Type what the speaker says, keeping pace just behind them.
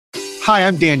Hi,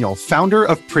 I'm Daniel, founder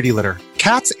of Pretty Litter.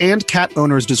 Cats and cat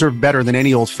owners deserve better than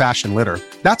any old-fashioned litter.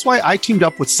 That's why I teamed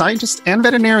up with scientists and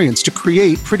veterinarians to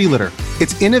create Pretty Litter.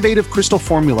 Its innovative crystal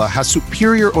formula has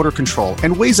superior odor control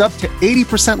and weighs up to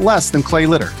 80% less than clay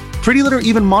litter. Pretty Litter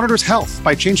even monitors health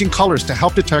by changing colors to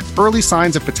help detect early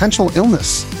signs of potential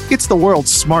illness. It's the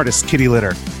world's smartest kitty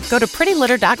litter. Go to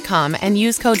prettylitter.com and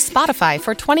use code SPOTIFY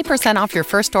for 20% off your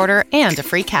first order and a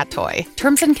free cat toy.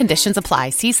 Terms and conditions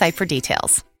apply. See site for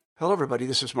details. Hello, everybody.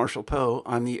 This is Marshall Poe.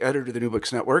 I'm the editor of the New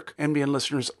Books Network. NBN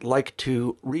listeners like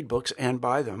to read books and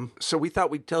buy them. So we thought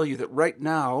we'd tell you that right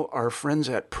now, our friends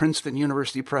at Princeton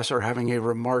University Press are having a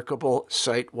remarkable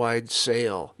site-wide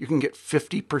sale. You can get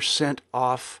 50%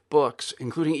 off books,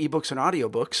 including ebooks and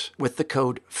audiobooks, with the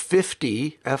code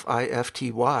 50,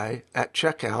 F-I-F-T-Y, at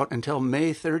checkout until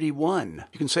May 31.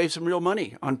 You can save some real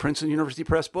money on Princeton University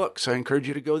Press books. I encourage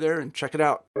you to go there and check it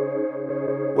out.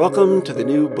 Welcome to the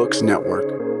New Books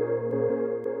Network.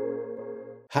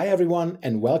 Hi, everyone,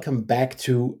 and welcome back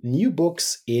to New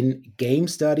Books in Game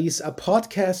Studies, a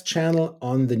podcast channel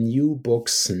on the New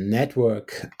Books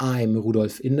Network. I'm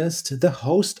Rudolf Inderst, the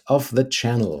host of the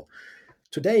channel.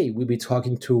 Today, we'll be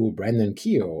talking to Brandon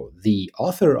Keogh, the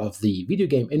author of The Video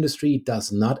Game Industry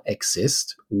Does Not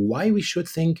Exist, Why We Should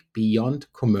Think Beyond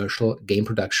Commercial Game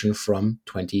Production from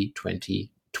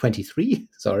 2023.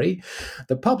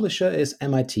 The publisher is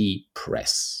MIT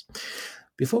Press.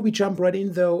 Before we jump right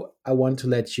in, though, I want to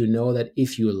let you know that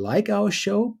if you like our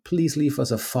show, please leave us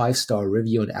a 5-star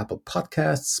review on Apple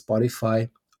Podcasts, Spotify,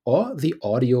 or the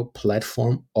audio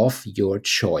platform of your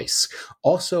choice.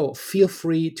 Also, feel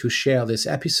free to share this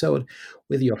episode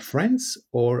with your friends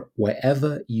or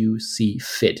wherever you see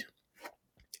fit.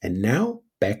 And now,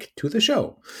 back to the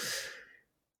show.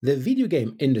 The video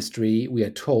game industry, we are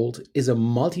told, is a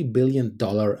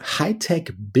multi-billion-dollar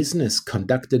high-tech business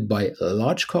conducted by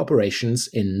large corporations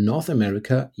in North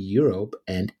America, Europe,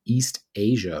 and East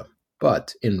Asia.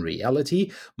 But in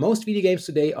reality, most video games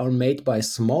today are made by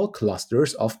small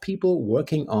clusters of people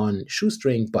working on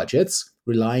shoestring budgets,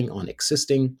 relying on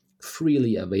existing,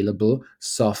 freely available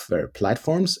software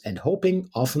platforms, and hoping,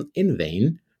 often in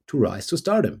vain, to rise to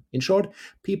stardom. In short,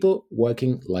 people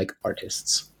working like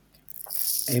artists.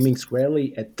 Aiming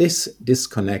squarely at this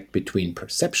disconnect between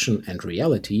perception and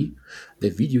reality, The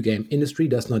Video Game Industry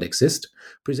Does Not Exist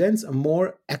presents a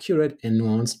more accurate and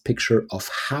nuanced picture of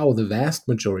how the vast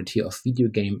majority of video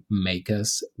game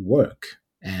makers work.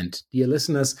 And dear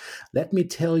listeners, let me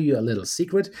tell you a little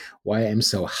secret why I'm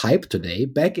so hyped today.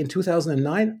 Back in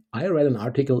 2009, I read an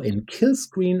article in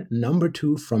Killscreen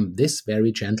 #2 from this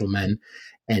very gentleman,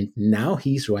 and now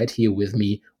he's right here with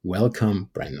me. Welcome,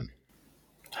 Brandon.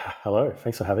 Hello,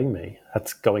 thanks for having me.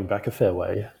 That's going back a fair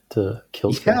way to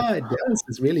Killscreen. Yeah, it does.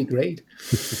 It's really great.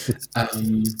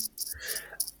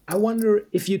 I wonder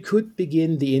if you could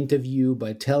begin the interview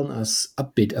by telling us a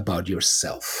bit about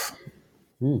yourself.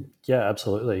 Yeah,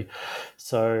 absolutely.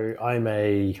 So I'm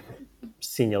a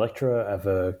senior lecturer at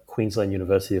the Queensland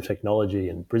University of Technology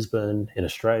in Brisbane in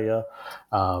Australia.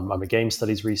 I'm a game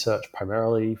studies research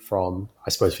primarily from,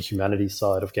 I suppose, the humanities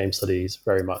side of game studies,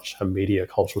 very much a media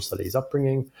cultural studies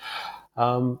upbringing.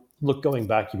 Look, going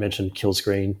back, you mentioned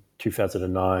Killscreen,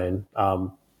 2009.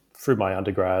 Through my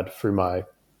undergrad, through my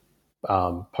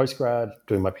postgrad,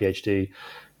 doing my PhD,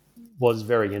 was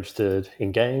very interested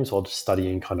in games or just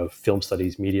studying kind of film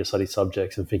studies, media studies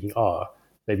subjects and thinking,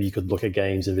 maybe you could look at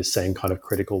games in this same kind of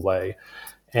critical way.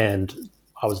 And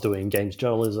I was doing games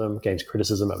journalism, games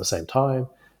criticism at the same time.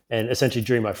 And essentially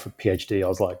during my PhD, I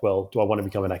was like, well, do I want to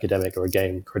become an academic or a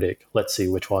game critic? Let's see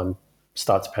which one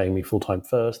starts paying me full-time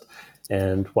first.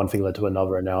 And one thing led to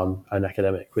another, and now I'm an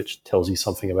academic, which tells you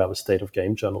something about the state of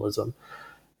game journalism.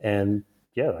 And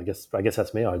yeah, I guess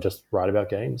that's me. I just write about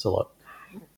games a lot.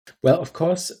 Well, of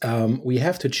course, we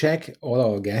have to check, all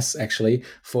our guests actually,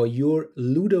 for your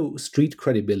Ludo Street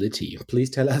credibility.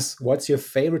 Please tell us what's your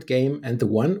favorite game and the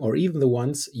one or even the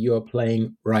ones you are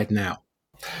playing right now.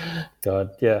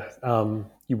 God, yeah.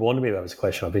 You warned me about this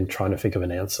question. I've been trying to think of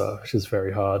an answer, which is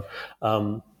very hard.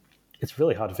 It's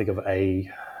really hard to think of a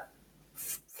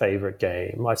favorite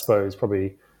game. I suppose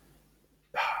probably...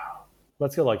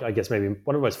 Let's go I guess maybe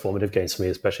one of the most formative games for me,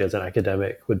 especially as an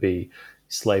academic, would be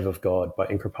Slave of God by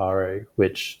Increpare,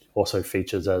 which also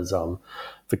features as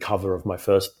the cover of my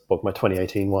first book, my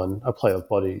 2018 one, A Play of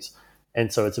Bodies.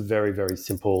 And so it's a very, very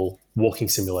simple walking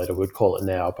simulator, we'd call it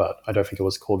now, but I don't think it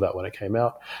was called that when it came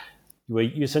out. Where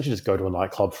you essentially just go to a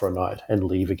nightclub for a night and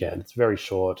leave again. It's very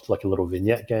short, like a little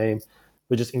vignette game,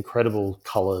 with just incredible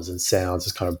colors and sounds,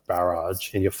 just kind of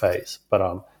barrage in your face.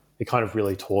 But it kind of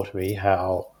really taught me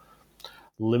how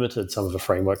limited some of the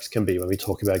frameworks can be when we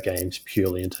talk about games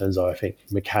purely in terms of, I think,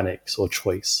 mechanics or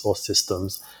choice or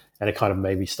systems. And it kind of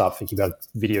made me start thinking about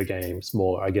video games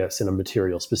more, I guess, in a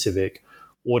material specific,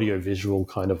 audio-visual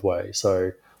kind of way.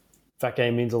 So that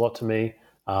game means a lot to me.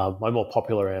 My more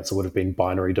popular answer would have been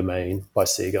Binary Domain by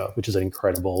Sega, which is an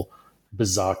incredible,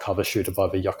 bizarre cover shooter by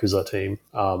the Yakuza team.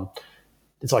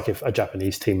 It's like if a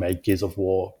Japanese team made Gears of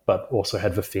War, but also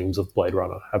had the themes of Blade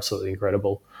Runner. Absolutely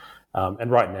incredible.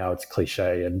 And right now it's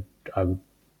cliche, and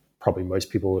probably most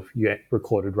people, if you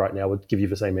recorded right now, would give you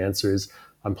the same answer: is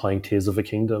I'm playing Tears of the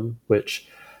Kingdom, which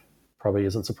probably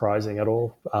isn't surprising at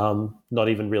all. Not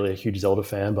even really a huge Zelda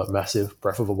fan, but massive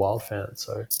Breath of the Wild fan.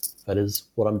 So that is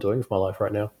what I'm doing with my life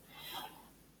right now.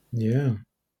 Yeah.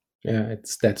 Yeah,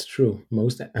 that's true.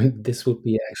 And this would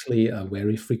be actually a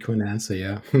very frequent answer,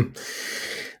 yeah.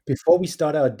 Before we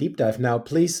start our deep dive now,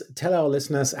 please tell our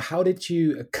listeners, how did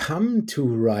you come to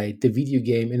write "The Video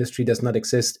Game Industry Does Not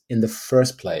Exist" in the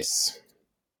first place?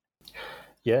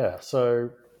 Yeah, so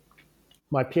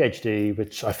my PhD,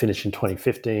 which I finished in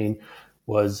 2015,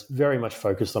 was very much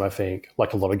focused on, I think,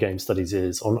 like a lot of game studies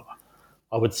is, on,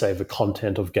 I would say, the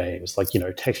content of games, like,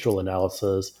 textual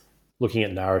analysis, looking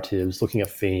at narratives, looking at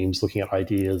themes, looking at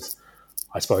ideas,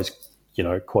 I suppose,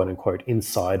 quote unquote,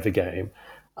 inside the game.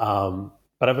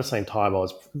 But at the same time, I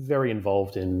was very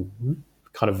involved in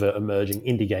kind of the emerging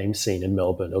indie game scene in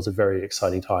Melbourne. It was a very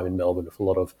exciting time in Melbourne with a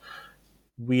lot of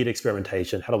weird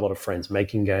experimentation, had a lot of friends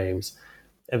making games.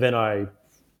 And then I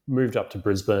moved up to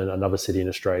Brisbane, another city in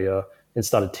Australia, and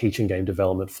started teaching game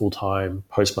development full-time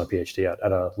post my PhD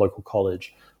at a local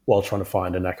college while trying to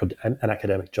find an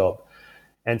academic job.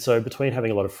 And so between having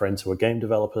a lot of friends who are game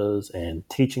developers and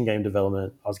teaching game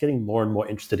development, I was getting more and more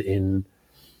interested in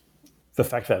the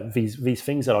fact that these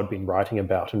things that I'd been writing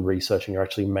about and researching are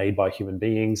actually made by human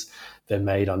beings. They're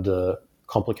made under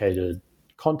complicated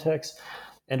contexts.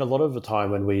 And a lot of the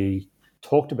time when we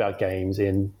talked about games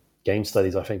in game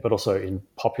studies, I think, but also in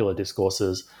popular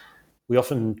discourses, we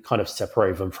often kind of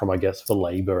separate them from, I guess, the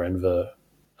labor and the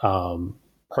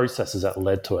processes that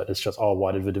led to it. It's just,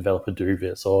 why did the developer do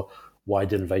this? Or why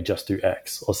didn't they just do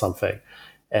X or something?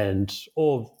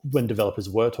 Or when developers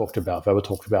were talked about, they were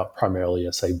talked about primarily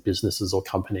as, say, businesses or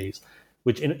companies,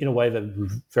 which in a way that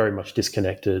very much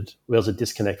disconnected. There was a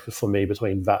disconnect for me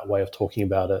between that way of talking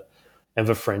about it and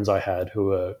the friends I had who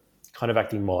were kind of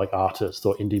acting more like artists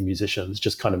or indie musicians,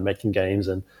 just kind of making games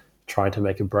and trying to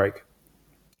make a break.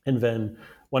 And then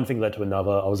one thing led to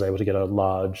another. I was able to get a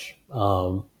large,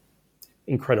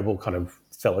 incredible kind of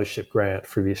fellowship grant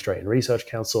through the Australian Research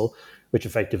Council, which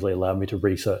effectively allowed me to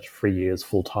research 3 years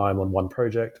full-time on one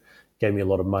project, gave me a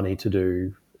lot of money to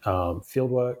do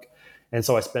field work. And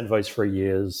so I spent those 3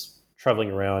 years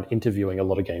traveling around interviewing a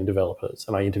lot of game developers.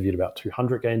 And I interviewed about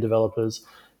 200 game developers,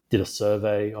 did a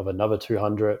survey of another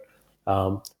 200,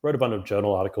 wrote a bunch of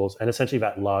journal articles, and essentially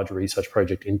that large research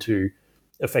project into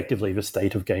effectively the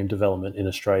state of game development in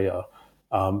Australia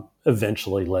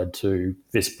eventually led to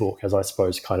this book as, I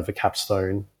suppose, kind of a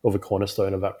capstone or the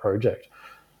cornerstone of that project.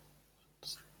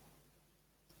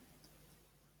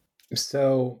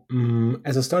 So,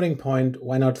 as a starting point,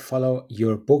 why not follow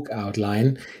your book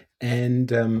outline? And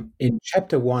in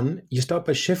chapter 1, you start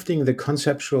by shifting the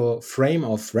conceptual frame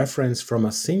of reference from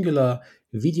a singular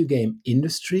video game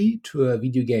industry to a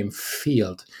video game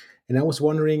field. And I was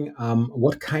wondering,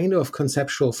 what kind of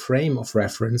conceptual frame of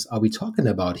reference are we talking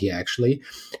about here, actually?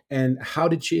 And how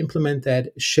did you implement that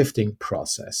shifting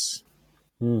process?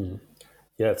 Yeah,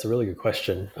 it's a really good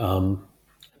question. I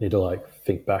need to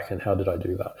think back and how did I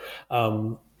do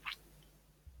that?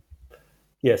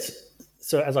 Yes.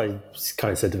 So as I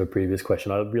kind of said to the previous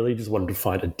question, I really just wanted to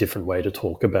find a different way to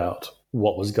talk about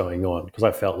what was going on, because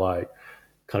I felt like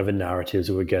kind of the narratives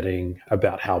we were getting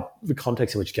about how the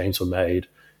context in which games were made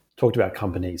talked about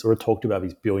companies, or it talked about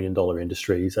these billion-dollar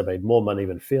industries that made more money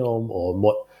than film or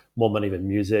more money than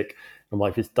music. I'm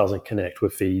like, this doesn't connect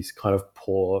with these kind of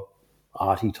poor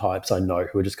arty types I know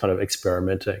who are just kind of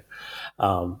experimenting.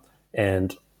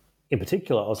 And in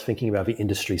particular, I was thinking about the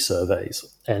industry surveys.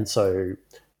 And so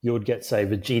you would get, say,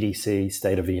 the GDC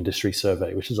State of the Industry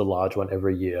Survey, which is a large one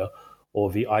every year, or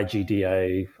the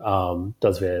IGDA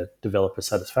does their developer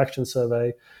satisfaction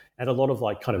survey, and a lot of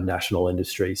kind of national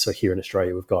industries. So here in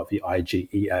Australia, we've got the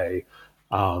IGEA.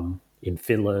 In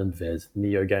Finland, there's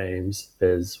Neo Games,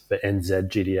 there's the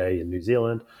NZGDA in New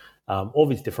Zealand, all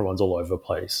these different ones all over the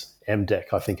place. MDEC,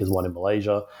 I think, is one in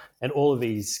Malaysia. And all of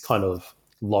these kind of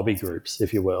lobby groups,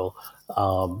 if you will,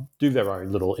 do their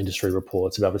own little industry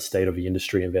reports about the state of the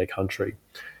industry in their country.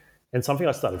 And something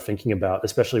I started thinking about,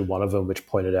 especially one of them which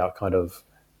pointed out kind of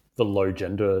the low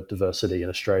gender diversity in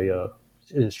Australia,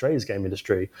 in Australia's game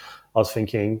industry, I was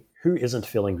thinking, who isn't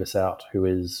filling this out? Who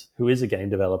is a game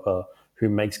developer who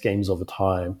makes games all the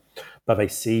time, but they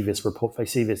see this report, they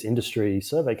see this industry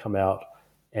survey come out,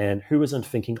 and who isn't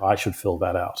thinking I should fill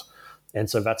that out? And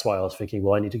so that's why I was thinking,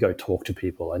 well, I need to go talk to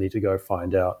people. I need to go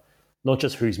find out not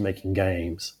just who's making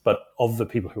games, but of the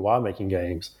people who are making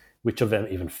games, which of them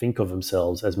even think of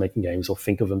themselves as making games or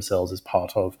think of themselves as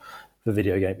part of the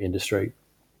video game industry.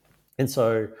 And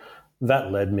so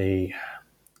that led me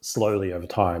slowly over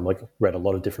time, like read a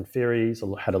lot of different theories,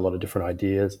 had a lot of different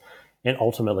ideas, and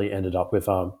ultimately ended up with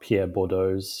Pierre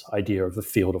Bourdieu's idea of the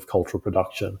field of cultural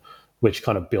production, which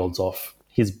kind of builds off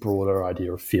his broader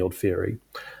idea of field theory.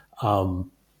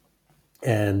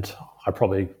 And I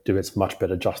probably do it much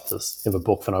better justice in the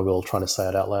book than I will trying to say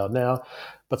it out loud now.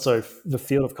 But so the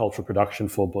field of cultural production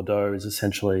for Bourdieu is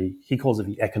essentially, he calls it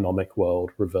the economic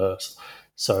world reversed.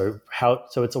 So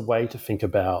it's a way to think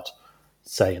about,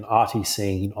 say, an arty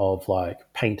scene of like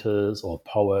painters or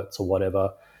poets or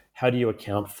whatever. How do you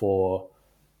account for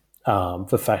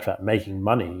the fact that making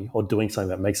money or doing something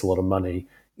that makes a lot of money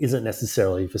isn't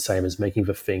necessarily the same as making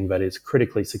the thing that is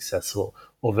critically successful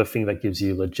or the thing that gives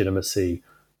you legitimacy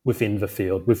within the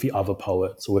field with the other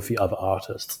poets or with the other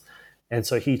artists. And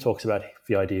so he talks about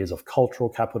the ideas of cultural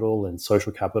capital and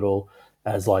social capital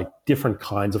as like different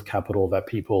kinds of capital that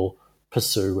people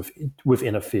pursue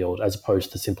within a field as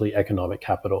opposed to simply economic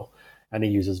capital. And he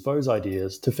uses those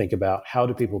ideas to think about how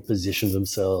do people position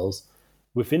themselves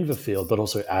within the field, but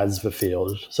also as the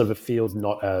field. So the field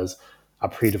not as a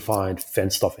predefined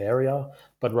fenced off area,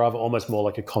 but rather almost more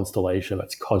like a constellation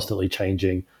that's constantly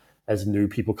changing as new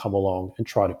people come along and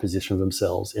try to position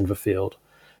themselves in the field.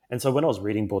 And so when I was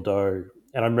reading Bourdieu,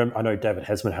 and I know David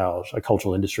Hesmenhout, a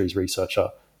cultural industries researcher,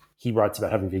 he writes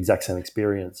about having the exact same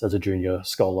experience as a junior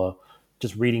scholar,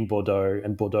 just reading Bourdieu,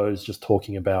 and Bourdieu's just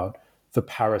talking about the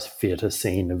Paris theatre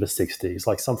scene of the 60s,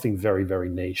 like something very, very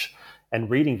niche.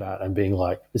 And reading that and being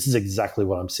like, this is exactly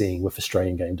what I'm seeing with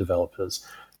Australian game developers.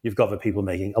 You've got the people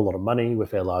making a lot of money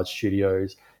with their large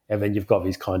studios, and then you've got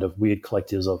these kind of weird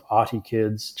collectives of arty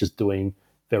kids just doing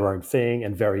their own thing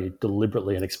and very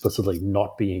deliberately and explicitly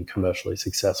not being commercially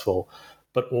successful.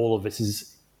 But all of this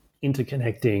is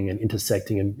interconnecting and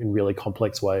intersecting in really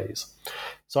complex ways.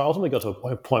 So I ultimately got to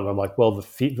a point where I'm like, well,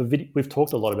 we've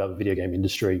talked a lot about the video game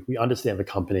industry. We understand the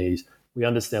companies. We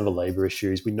understand the labor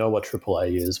issues. We know what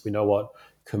AAA is. We know what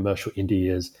commercial indie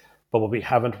is. But what we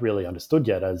haven't really understood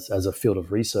yet as a field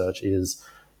of research is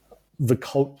the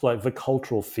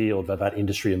cultural field that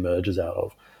industry emerges out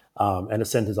of. And a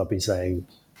sentence I've been saying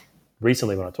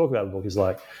recently when I talk about the book is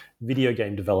like, video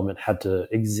game development had to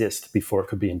exist before it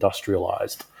could be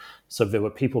industrialized. So there were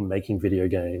people making video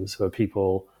games, there were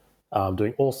people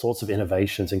doing all sorts of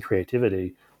innovations and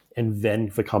creativity, and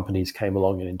then the companies came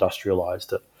along and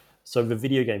industrialized it. So the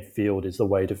video game field is the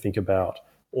way to think about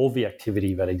all the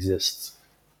activity that exists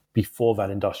before that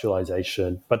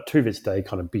industrialization, but to this day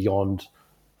kind of beyond,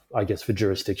 I guess, the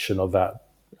jurisdiction of that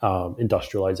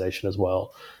industrialization as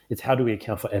well. It's how do we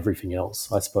account for everything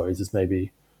else, I suppose, is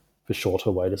maybe the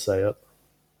shorter way to say it.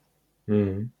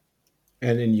 Mm.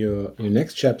 And in your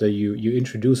next chapter, you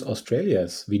introduce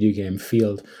Australia's video game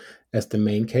field as the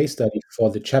main case study for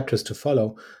the chapters to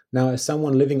follow. Now, as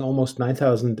someone living almost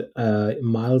 9,000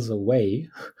 miles away,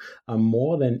 I'm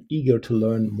more than eager to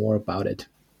learn more about it.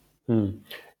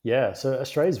 Yeah, so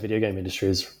Australia's video game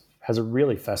industry has a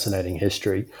really fascinating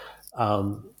history.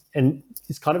 And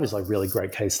it's kind of this like really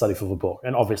great case study for the book.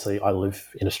 And obviously I live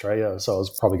in Australia, so I was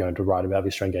probably going to write about the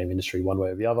Australian game industry one way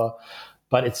or the other.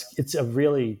 But it's a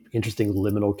really interesting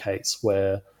liminal case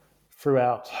where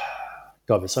throughout,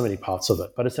 God, there's so many parts of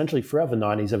it, but essentially throughout the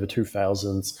 90s and the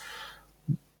 2000s,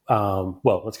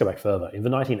 well, let's go back further. In the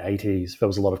 1980s, there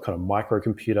was a lot of kind of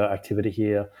microcomputer activity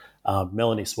here.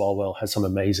 Melanie Swalwell has some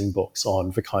amazing books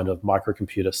on the kind of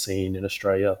microcomputer scene in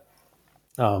Australia.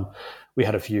 We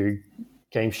had a few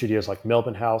game studios like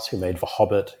Melbourne House, who made the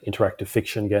Hobbit interactive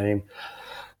fiction game.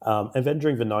 And then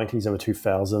during the 90s and the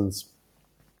 2000s,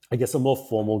 I guess a more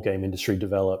formal game industry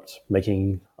developed,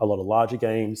 making a lot of larger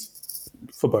games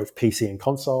for both PC and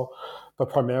console, but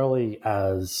primarily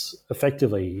as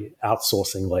effectively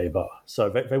outsourcing labor. So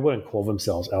they wouldn't call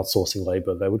themselves outsourcing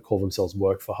labor, they would call themselves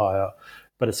work for hire.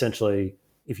 But essentially,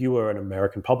 if you were an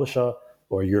American publisher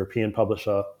or a European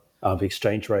publisher, the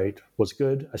exchange rate was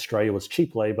good. Australia was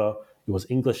cheap labor. It was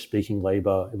English-speaking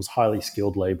labor. It was highly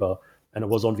skilled labor. And it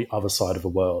was on the other side of the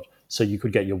world. So you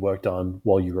could get your work done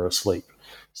while you were asleep.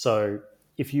 So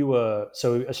Australia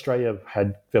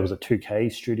there was a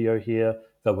 2K studio here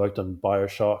that worked on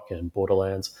BioShock and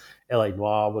Borderlands. LA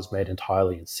Noire was made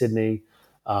entirely in Sydney.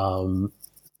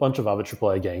 bunch of other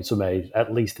AAA games were made,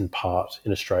 at least in part,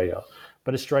 in Australia.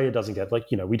 But Australia doesn't get,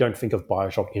 we don't think of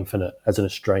Bioshock Infinite as an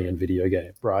Australian video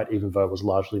game, right? Even though it was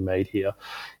largely made here.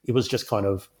 It was just kind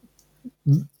of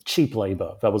cheap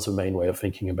labor. That was the main way of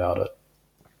thinking about it.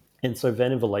 And so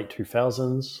then in the late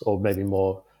 2000s, or maybe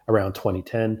more around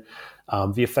 2010,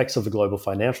 the effects of the global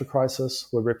financial crisis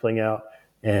were rippling out,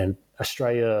 and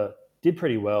Australia did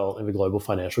pretty well in the global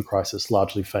financial crisis,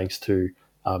 largely thanks to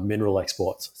mineral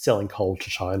exports, selling coal to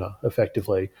China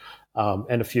effectively,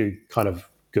 and a few kind of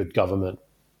good government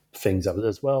things of it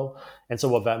as well. And so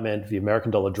what that meant, the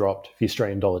American dollar dropped, the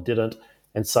Australian dollar didn't,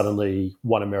 and suddenly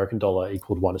 $1 American dollar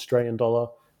equaled $1 Australian dollar,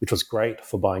 which was great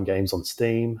for buying games on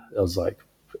Steam. It was like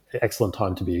an excellent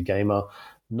time to be a gamer.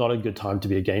 Not a good time to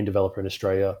be a game developer in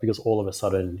Australia, because all of a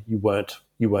sudden you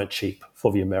weren't cheap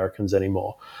for the Americans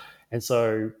anymore. And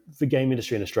so the game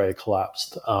industry in Australia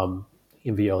collapsed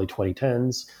in the early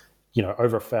 2010s.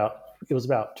 It was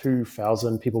about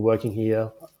 2,000 people working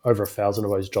here. Over 1,000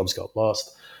 of those jobs got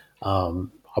lost. I'll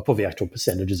put the actual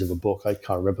percentages in the book. I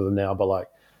can't remember them now,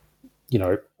 but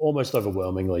almost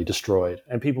overwhelmingly destroyed.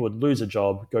 And people would lose a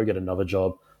job, go get another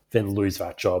job, then lose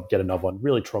that job, get another one.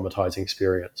 Really traumatizing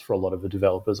experience for a lot of the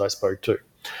developers I spoke to.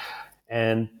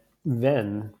 And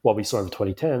then what we saw in the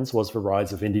 2010s was the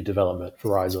rise of indie development, the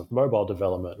rise of mobile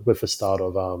development with the start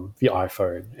of the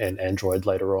iPhone and Android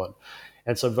later on.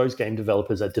 And so those game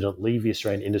developers that didn't leave the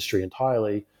Australian industry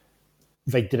entirely,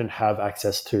 they didn't have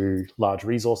access to large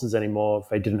resources anymore.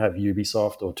 They didn't have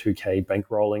Ubisoft or 2K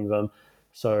bankrolling them.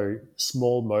 So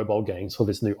small mobile games for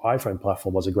this new iPhone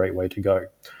platform was a great way to go.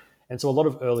 And so a lot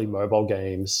of early mobile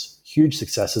games, huge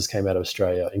successes came out of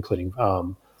Australia, including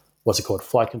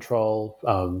Flight Control,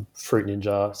 Fruit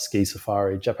Ninja, Ski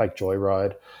Safari, Jetpack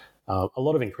Joyride. A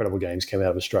lot of incredible games came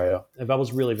out of Australia. And that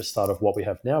was really the start of what we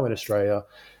have now in Australia,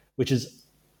 which is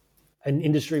an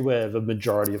industry where the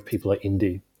majority of people are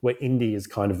indie, where indie is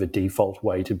kind of the default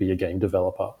way to be a game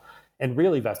developer. And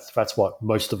really that's what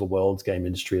most of the world's game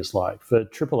industry is like. The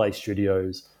AAA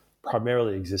studios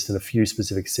primarily exist in a few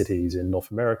specific cities in North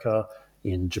America,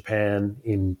 in Japan,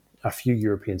 in a few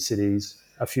European cities,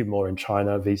 a few more in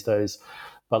China these days.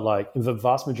 But in the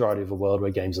vast majority of the world where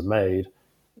games are made,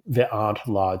 there aren't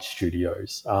large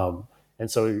studios. And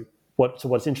so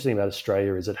what's interesting about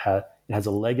Australia is it has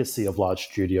a legacy of large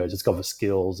studios. It's got the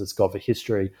skills, it's got the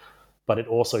history, but it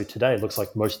also today looks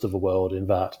like most of the world in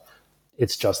that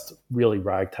it's just really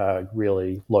ragtag,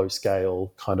 really low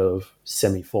scale, kind of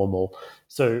semi-formal.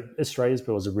 So Australia's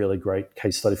bill is a really great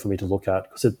case study for me to look at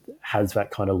because it has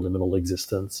that kind of liminal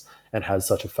existence and has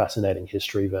such a fascinating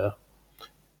history there.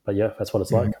 But yeah, that's what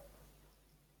it's like.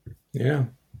 Yeah.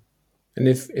 And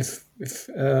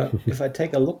if I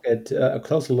take a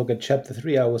closer look at chapter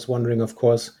 3, I was wondering, of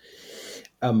course,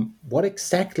 what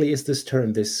exactly is this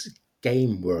term, this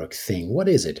game work thing? What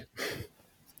is it?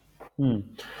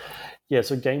 Yeah,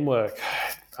 so game work.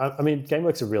 I mean, game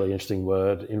work's a really interesting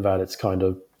word in that it's kind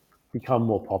of become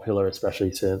more popular,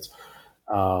 especially since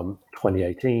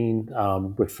 2018,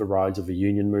 with the rise of the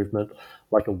union movement,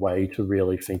 like a way to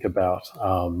really think about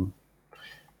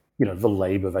the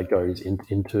labor that goes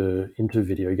into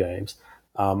video games.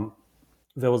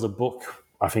 There was a book,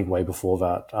 I think, way before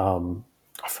that.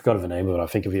 I forgot the name of it. I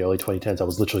think of the early 2010s. I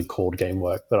was literally called Game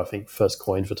Work, but I think first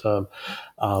coined the term.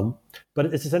 But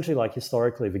it's essentially like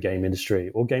historically the game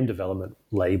industry or game development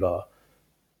labor,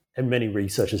 and many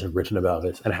researchers have written about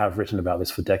this and have written about this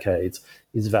for decades,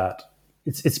 is that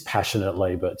it's passionate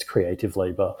labor, it's creative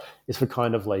labor. It's the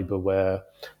kind of labor where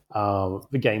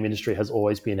the game industry has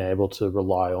always been able to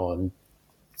rely on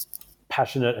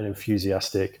passionate and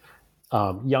enthusiastic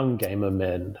young gamer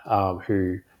men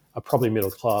who are probably middle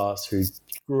class, who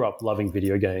grew up loving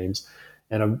video games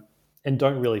and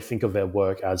don't really think of their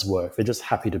work as work. They're just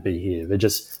happy to be here. They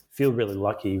just feel really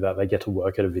lucky that they get to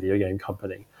work at a video game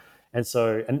company. And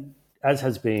so, and as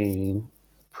has been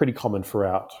pretty common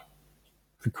throughout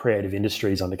the creative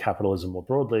industries under capitalism more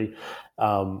broadly,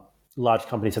 large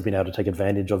companies have been able to take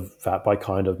advantage of that by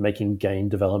kind of making game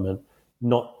development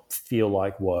not feel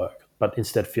like work, but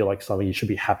instead feel like something you should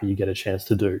be happy you get a chance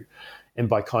to do. And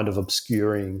by kind of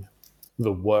obscuring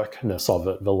the workness of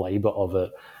it, the labor of it,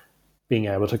 being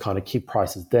able to kind of keep being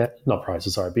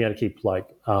able to keep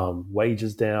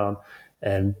wages down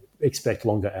and expect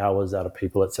longer hours out of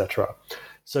people, etc.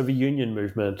 So the union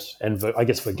movement and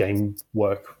the game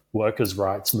workers'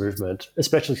 rights movement,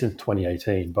 especially since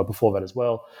 2018, but before that as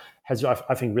well, has, I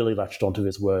think, really latched onto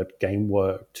this word game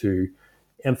work to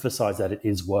emphasize that it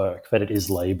is work, that it is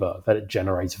labor, that it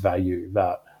generates value,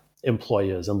 that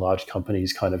employers and large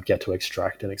companies kind of get to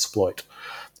extract and exploit.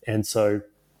 And so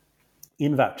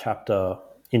in that chapter,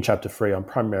 in chapter 3, I'm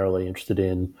primarily interested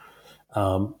in,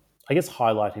 I guess,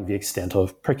 highlighting the extent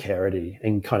of precarity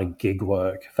and kind of gig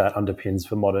work that underpins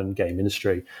the modern game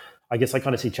industry. I guess I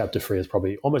kind of see chapter 3 as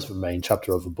probably almost the main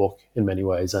chapter of the book in many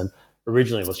ways. And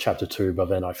originally it was chapter 2, but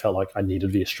then I felt like I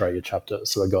needed the Australia chapter,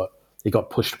 so it got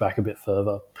pushed back a bit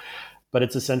further. But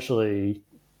it's essentially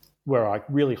where I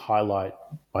really highlight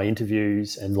my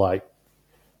interviews and like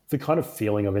the kind of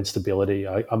feeling of instability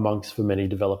amongst the many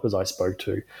developers I spoke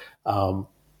to.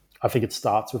 I think it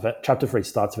starts with chapter 3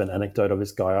 starts with an anecdote of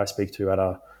this guy I speak to at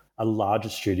a larger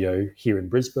studio here in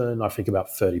Brisbane. I think about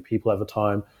 30 people at the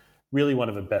time. Really one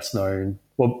of the best known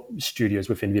studios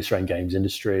within the Australian games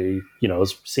industry. You know, it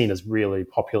was seen as really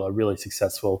popular, really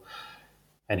successful.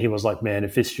 And he was like, man,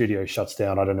 if this studio shuts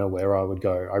down, I don't know where I would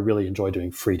go. I really enjoy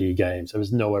doing 3D games. There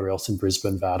was nowhere else in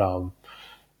Brisbane that,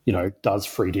 does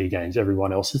 3D games.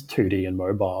 Everyone else is 2D and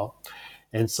mobile.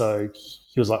 And so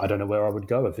he was like, I don't know where I would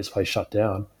go if this place shut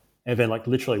down. And then like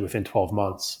literally within 12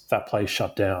 months, that place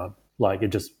shut down. Like it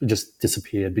just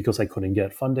disappeared because they couldn't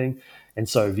get funding. And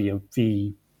so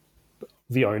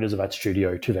the owners of that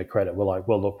studio, to their credit, were like,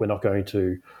 well, look, we're not going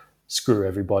to screw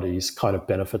everybody's kind of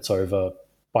benefits over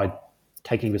by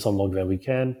taking this on longer than we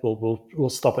can. We'll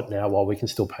stop it now while we can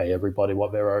still pay everybody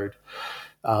what they're owed.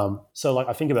 So like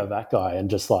I think about that guy and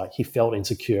just like he felt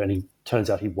insecure, and he turns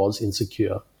out he was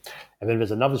insecure. And then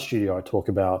there's another studio I talk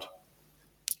about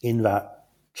in that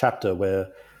chapter where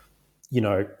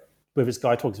this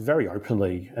guy talks very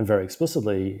openly and very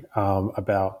explicitly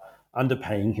about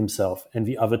underpaying himself, and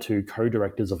the other two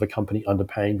co-directors of the company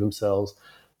underpaying themselves,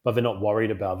 but they're not worried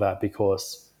about that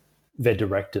because they're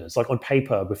directors. Like on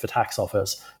paper with the tax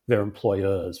office, they're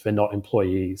employers, they're not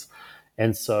employees.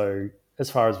 And so as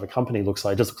far as the company looks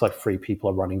like, it just looks like 3 people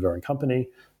are running their own company.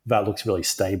 That looks really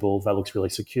stable. That looks really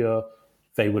secure.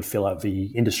 They would fill out the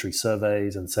industry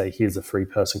surveys and say, here's a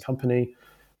 3-person company.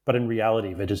 But in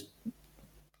reality, they're just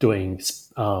doing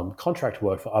contract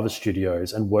work for other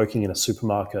studios and working in a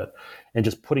supermarket and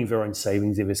just putting their own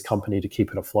savings in this company to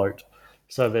keep it afloat.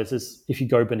 So there's this, if you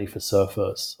go beneath the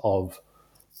surface of,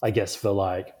 I guess, the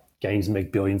like games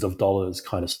make billions of dollars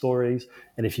kind of stories,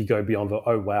 and if you go beyond the,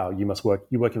 oh wow, you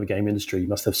work in the game industry, you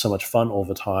must have so much fun all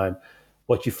the time,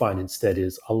 what you find instead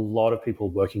is a lot of people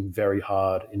working very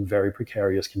hard in very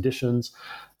precarious conditions,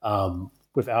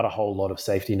 without a whole lot of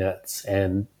safety nets,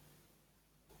 and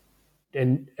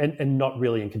not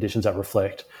really in conditions that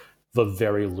reflect the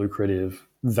very lucrative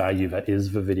value that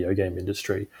is the video game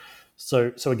industry.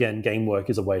 So again, game work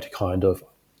is a way to kind of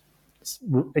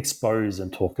expose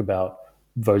and talk about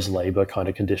those labor kind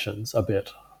of conditions a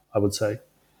bit, I would say.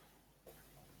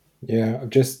 Yeah, I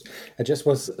just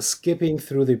was skipping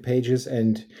through the pages,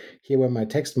 and here where my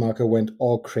text marker went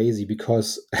all crazy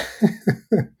because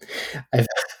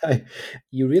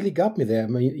you really got me there. I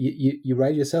mean, you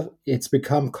write yourself, it's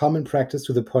become common practice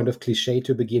to the point of cliche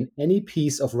to begin any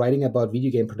piece of writing about video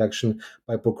game production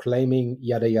by proclaiming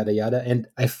yada, yada, yada. And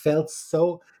I felt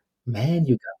so, man,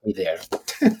 you got me there.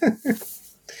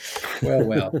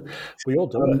 Well. We all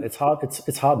do it. It's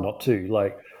hard not to.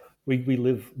 Like, we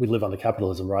live under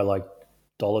capitalism, right? Like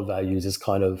dollar values is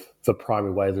kind of the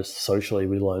primary way that socially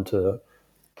we learn to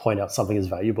point out something is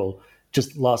valuable.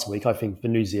 Just last week, I think the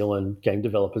New Zealand Game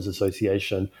Developers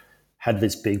Association had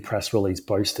this big press release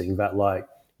boasting that like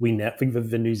think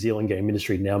the New Zealand game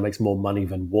industry now makes more money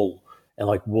than wool, and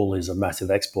like wool is a massive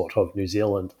export of New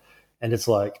Zealand. And it's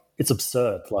like, it's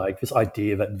absurd. Like this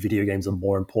idea that video games are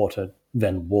more important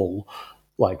than wool,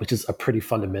 like, which is a pretty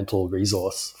fundamental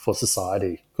resource for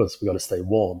society because we got to stay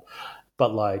warm.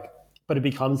 But it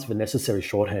becomes the necessary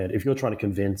shorthand. If you're trying to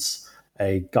convince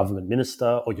a government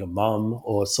minister or your mum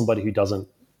or somebody who doesn't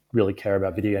really care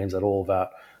about video games at all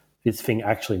that this thing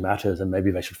actually matters and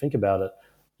maybe they should think about it,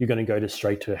 you're going to go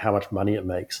straight to how much money it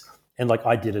makes. And like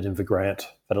I did it in the grant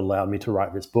that allowed me to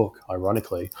write this book,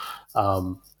 ironically.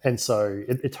 And so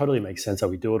it totally makes sense that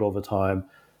we do it all the time,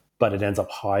 but it ends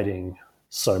up hiding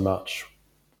so much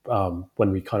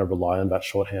when we kind of rely on that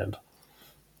shorthand.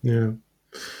 Yeah.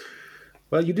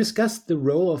 Well, you discussed the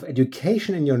role of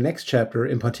education in your next chapter,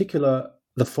 in particular,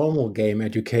 the formal game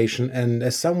education. And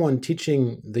as someone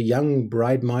teaching the young,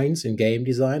 bright minds in game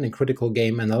design and critical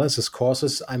game analysis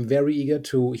courses, I'm very eager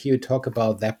to hear you talk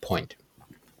about that point.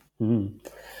 Mm.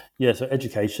 Yeah, so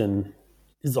education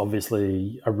is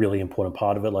obviously a really important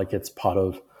part of it. Like it's part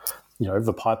of,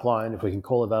 the pipeline, if we can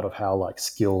call it that, of how like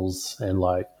skills and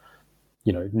like,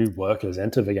 new workers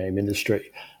enter the game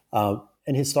industry. And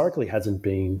historically hasn't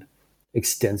been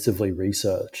extensively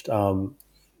researched.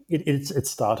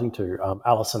 It's starting to.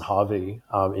 Alison Harvey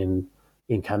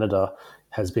in Canada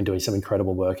has been doing some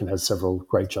incredible work and has several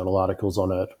great journal articles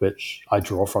on it, which I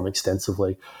draw from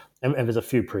extensively. And there's a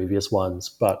few previous ones,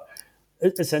 but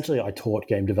essentially I taught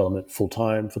game development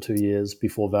full-time for 2 years.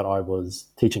 Before that, I was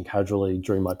teaching casually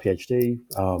during my PhD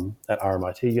at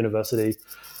RMIT University.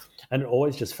 And it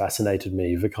always just fascinated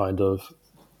me,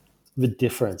 the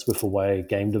difference with the way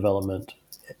game development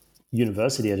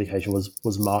university education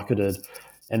was marketed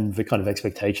and the kind of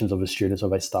expectations of the students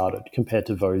when they started compared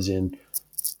to those in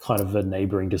kind of the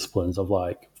neighboring disciplines of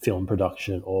like film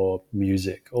production or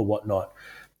music or whatnot.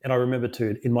 And I remember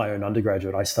too, in my own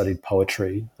undergraduate, I studied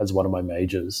poetry as one of my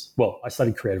majors. Well, I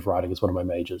studied creative writing as one of my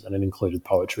majors, and it included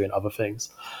poetry and other things.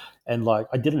 And like,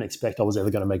 I didn't expect I was ever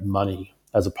going to make money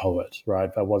as a poet, right?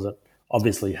 I wasn't,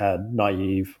 obviously had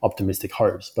naive, optimistic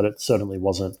hopes, but it certainly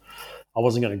wasn't, I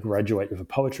wasn't going to graduate with a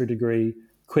poetry degree,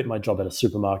 quit my job at a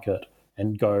supermarket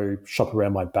and go shop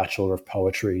around my Bachelor of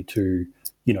Poetry to,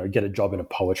 get a job in a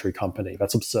poetry company.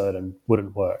 That's absurd and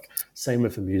wouldn't work. Same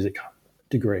with a music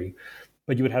degree.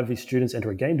 But you would have these students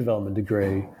enter a game development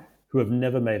degree who have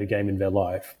never made a game in their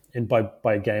life. And by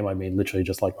a game, I mean literally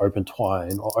just like open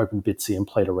Twine or open Bitsy and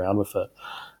played around with it.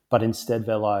 But instead,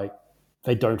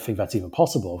 they don't think that's even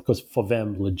possible because for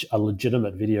them, a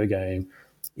legitimate video game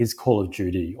is Call of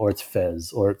Duty or it's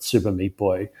Fez or it's Super Meat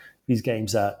Boy, these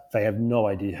games that they have no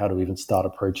idea how to even start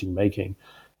approaching making.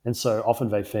 And so often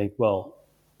they think, well,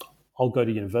 I'll go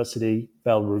to university,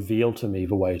 they'll reveal to me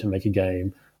the way to make a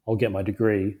game, I'll get my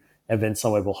degree, and then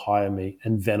someone will hire me,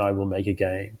 and then I will make a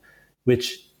game,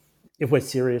 which, if we're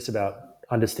serious about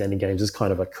understanding games as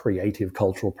kind of a creative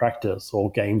cultural practice or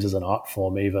games as an art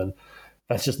form even,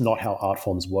 that's just not how art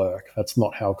forms work. That's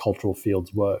not how cultural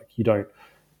fields work. You don't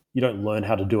learn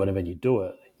how to do it and then you do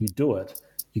it. You do it,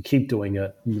 you keep doing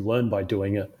it, you learn by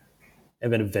doing it,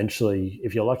 and then eventually,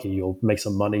 if you're lucky, you'll make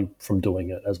some money from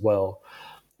doing it as well.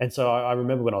 And so I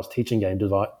remember when I was teaching game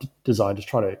design, just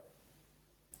trying to,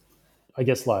 I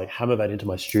guess, like hammer that into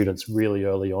my students really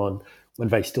early on when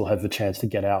they still have the chance to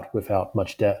get out without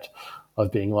much debt,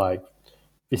 of being like,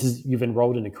 you've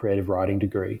enrolled in a creative writing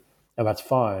degree, and that's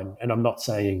fine. And I'm not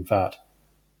saying that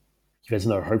there's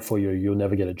no hope for you, you'll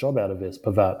never get a job out of this,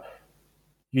 but that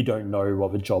you don't know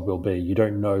what the job will be. You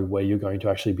don't know where you're going to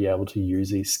actually be able to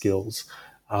use these skills.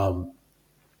 So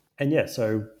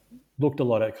looked a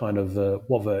lot at kind of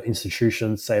what the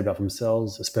institutions say about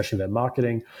themselves, especially their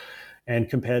marketing, and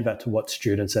compared that to what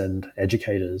students and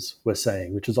educators were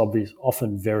saying, which is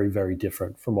often very, very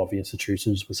different from what the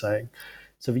institutions were saying.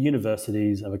 So the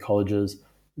universities and the colleges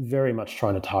very much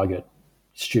trying to target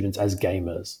students as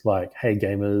gamers, like, hey,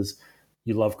 gamers,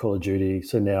 you love Call of Duty,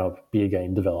 so now be a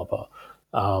game developer,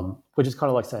 which is kind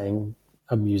of like saying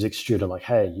a music student, like,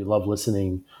 hey, you love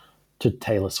listening to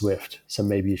Taylor Swift, so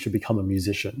maybe you should become a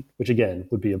musician, which again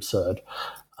would be absurd.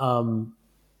 So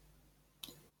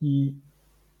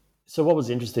what was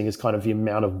interesting is kind of the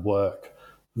amount of work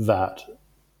that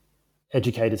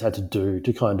educators had to do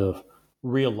to kind of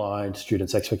realign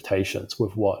students' expectations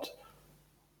with what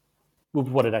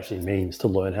it actually means to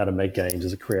learn how to make games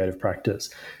as a creative practice.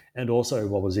 And also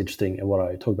what was interesting and what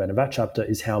I talk about in that chapter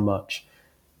is how much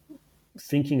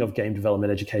thinking of game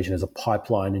development education as a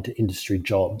pipeline into industry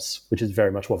jobs, which is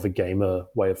very much what the gamer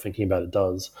way of thinking about it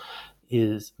does,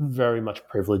 is very much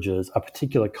privileges a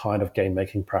particular kind of game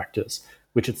making practice,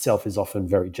 which itself is often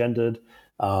very gendered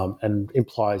and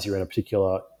implies you're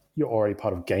already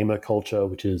part of gamer culture,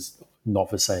 which is not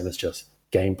the same as just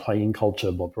game playing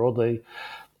culture more broadly.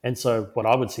 And so what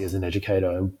I would see as an educator,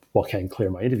 and what came clear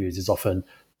in my interviews, is often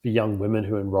the young women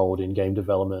who enrolled in game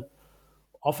development,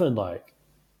 often I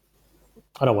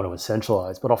don't want to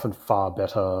essentialize, but often far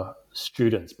better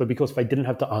students, but because they didn't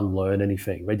have to unlearn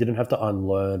anything. They didn't have to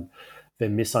unlearn their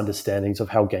misunderstandings of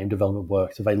how game development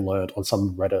works. They learned on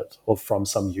some Reddit or from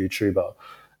some YouTuber.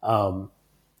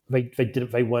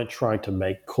 They weren't trying to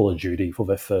make Call of Duty for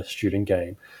their first student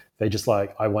game. They just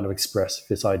I want to express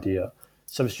this idea.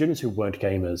 So the students who weren't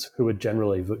gamers, who were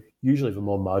usually the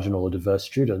more marginal or diverse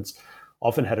students,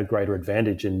 often had a greater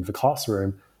advantage in the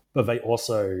classroom, but they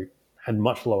also had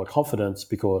much lower confidence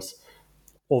because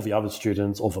all the other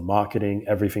students, all the marketing,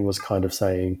 everything was kind of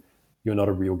saying, you're not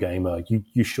a real gamer.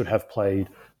 You should have played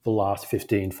the last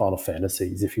 15 Final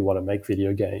Fantasies if you want to make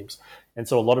video games. And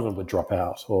so a lot of them would drop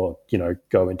out or,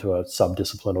 go into a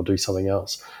sub-discipline or do something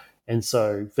else. And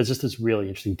so there's just this really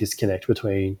interesting disconnect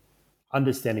between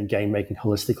understanding game making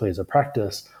holistically as a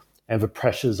practice and the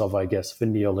pressures of, I guess, the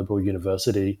neoliberal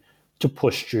university to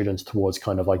push students towards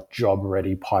kind of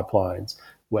job-ready pipelines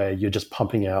where you're just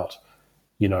pumping out,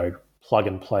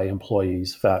 plug-and-play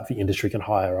employees that the industry can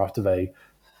hire after they,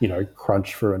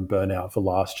 crunch through and burn out the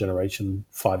last generation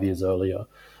 5 years earlier.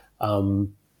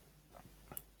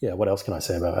 yeah, what else can I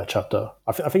say about that chapter?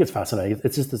 I think it's fascinating.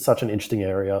 It's just such an interesting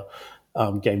area,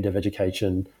 game dev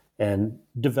education, and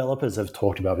developers have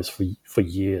talked about this for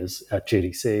years at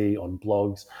GDC, on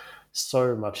blogs.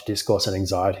 So much discourse and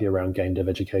anxiety around game dev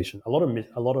education. A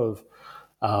lot of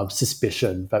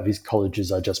suspicion that these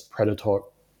colleges are just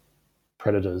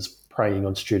predators preying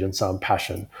on students'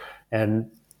 passion,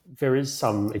 and there is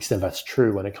some extent that's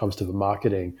true when it comes to the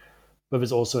marketing. But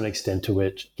there's also an extent to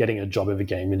which getting a job in the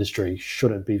game industry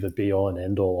shouldn't be the be-all and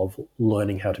end-all of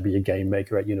learning how to be a game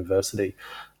maker at university.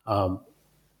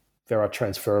 There are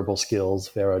transferable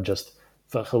skills. There are just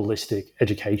the holistic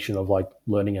education of like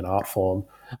learning an art form.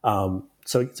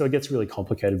 So it gets really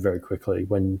complicated very quickly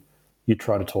when you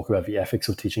try to talk about the ethics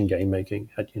of teaching game making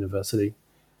at university.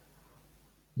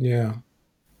 Yeah.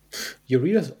 Your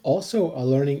readers also are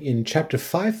learning in chapter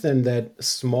 5 then that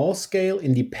small-scale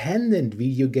independent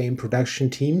video game production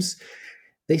teams,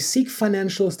 they seek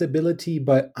financial stability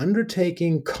by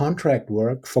undertaking contract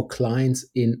work for clients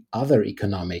in other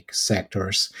economic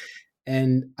sectors.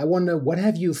 And I wonder, what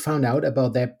have you found out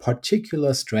about that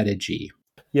particular strategy?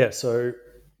 Yeah, so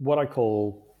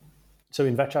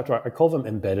in that chapter, I call them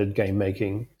embedded game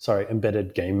makers.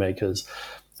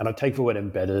 And I take the word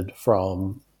embedded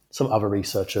from some other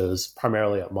researchers,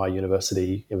 primarily at my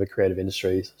university in the creative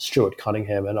industries, Stuart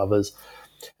Cunningham and others.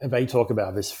 And they talk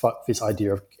about this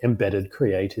idea of embedded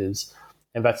creatives.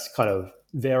 And that's kind of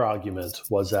their argument,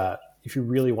 was that if you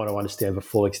really want to understand the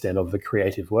full extent of the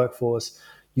creative workforce,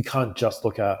 you can't just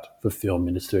look at the film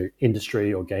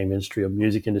industry or game industry or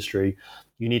music industry.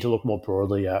 You need to look more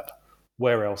broadly at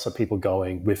where else are people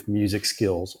going with music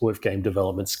skills or with game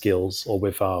development skills or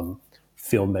with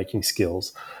filmmaking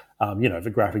skills.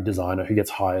 The graphic designer who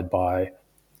gets hired by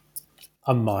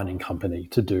a mining company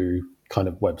to do kind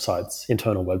of websites,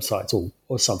 internal websites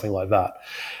or something like that.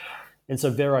 And so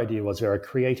their idea was there are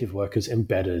creative workers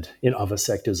embedded in other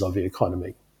sectors of the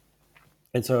economy.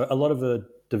 And so a lot of the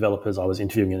developers I was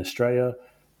interviewing in Australia,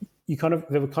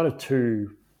 there were kind of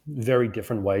two very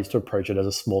different ways to approach it as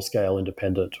a small scale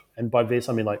independent. And by this,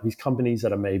 I mean like these companies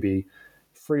that are maybe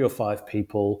 3 or 5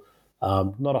 people,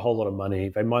 not a whole lot of money.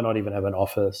 They might not even have an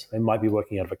office. They might be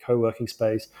working out of a co-working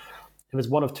space. And there's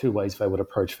one of two ways they would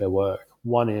approach their work.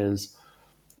 One is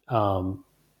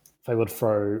they would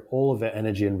throw all of their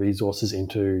energy and resources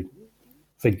into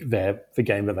the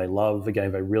game that they love, the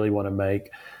game they really want to make,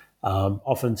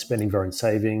 often spending their own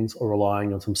savings or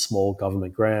relying on some small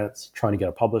government grants, trying to get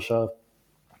a publisher,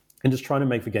 and just trying to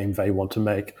make the game they want to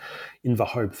make in the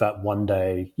hope that one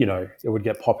day, it would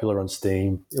get popular on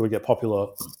Steam, it would get popular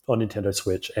on Nintendo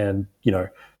Switch, and, it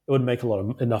would make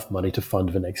enough money to fund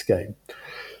the next game.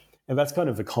 And that's kind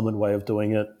of the common way of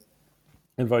doing it.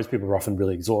 And those people are often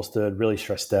really exhausted, really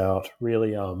stressed out,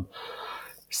 really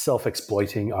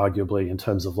self-exploiting, arguably, in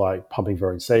terms of like pumping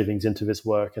their own savings into this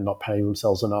work and not paying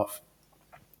themselves enough.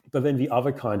 But then the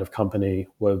other kind of company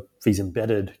were these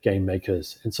embedded game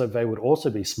makers. And so they would also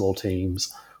be small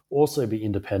teams, also be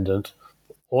independent,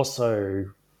 also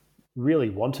really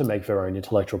want to make their own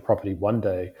intellectual property one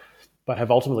day, but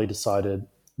have ultimately decided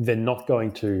they're not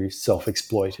going to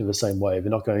self-exploit in the same way. They're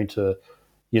not going to,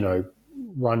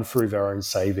 run through their own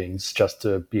savings just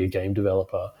to be a game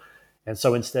developer. And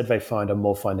so instead they find a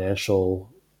more financially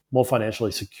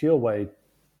secure way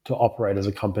to operate as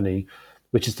a company,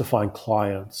 which is to find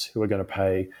clients who are going to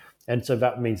pay. And so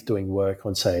that means doing work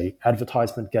on, say,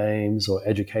 advertisement games or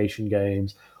education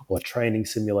games or training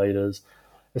simulators,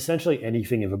 essentially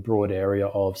anything in the broad area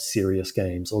of serious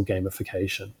games or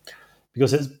gamification.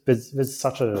 Because there's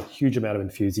such a huge amount of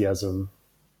enthusiasm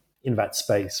in that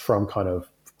space from kind of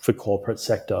the corporate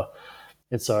sector.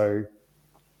 And so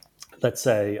let's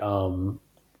say,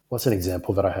 what's an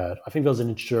example that I had? I think there was an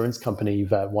insurance company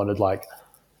that wanted like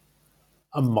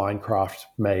a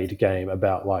Minecraft-made game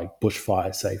about like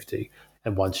bushfire safety,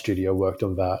 and one studio worked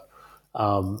on that,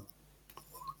 or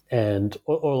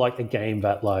like a game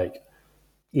that like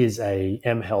is a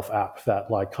mHealth app that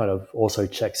like kind of also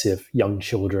checks if young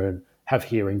children have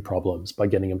hearing problems by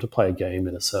getting them to play a game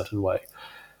in a certain way.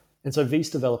 And so these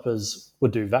developers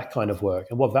would do that kind of work,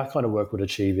 and what that kind of work would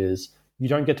achieve is you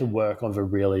don't get to work on the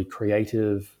really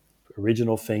creative,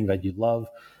 original thing that you love,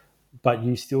 but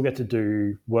you still get to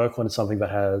do work on something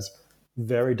that has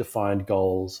very defined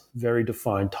goals, very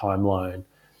defined timeline,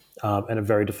 and a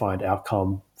very defined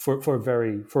outcome for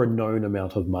a known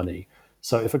amount of money.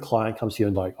 So if a client comes to you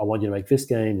and like, I want you to make this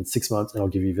game in 6 months and I'll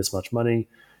give you this much money,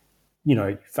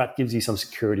 that gives you some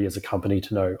security as a company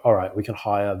to know, all right, we can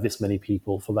hire this many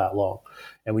people for that long,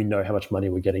 and we know how much money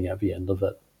we're getting at the end of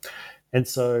it. And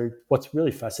so what's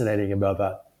really fascinating about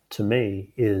that to me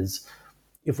is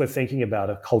if we're thinking about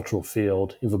a cultural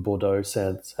field in the Bordeaux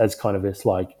sense as kind of this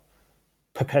like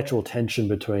perpetual tension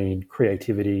between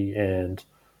creativity and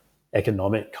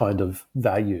economic kind of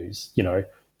values,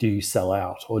 do you sell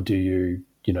out or do you,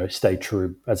 stay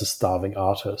true as a starving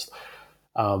artist?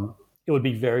 It would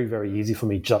be very, very easy for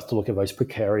me just to look at those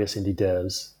precarious indie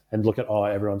devs and look at,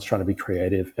 everyone's trying to be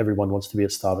creative. Everyone wants to be a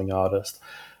starving artist.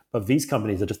 But these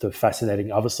companies are just a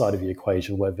fascinating other side of the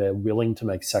equation where they're willing to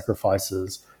make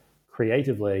sacrifices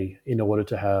creatively in order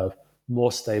to have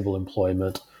more stable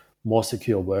employment, more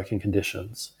secure working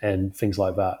conditions, and things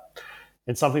like that.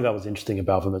 And something that was interesting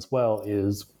about them as well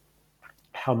is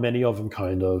how many of them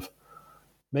kind of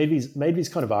made these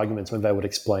kind of arguments when they would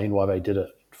explain why they did it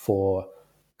for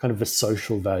kind of the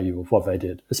social value of what they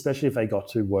did, especially if they got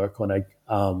to work on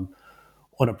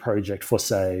a project for,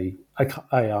 say,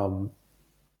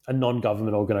 a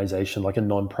non-government organization, like a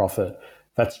non-profit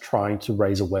that's trying to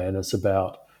raise awareness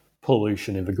about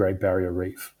pollution in the Great Barrier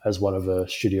Reef, as one of the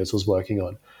studios was working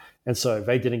on. And so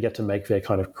they didn't get to make their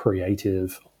kind of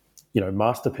creative,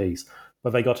 masterpiece,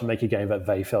 but they got to make a game that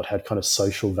they felt had kind of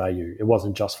social value. It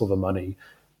wasn't just for the money.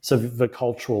 So the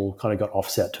cultural kind of got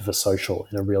offset to the social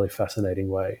in a really fascinating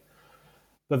way.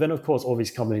 But then, of course, all these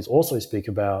companies also speak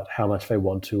about how much they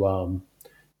want to,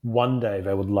 one day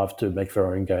they would love to make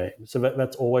their own game. So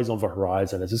that's always on the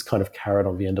horizon. It's this kind of carrot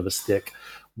on the end of a stick.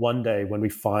 One day when we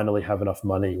finally have enough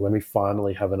money, when we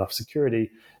finally have enough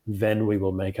security, then we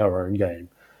will make our own game.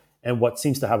 And what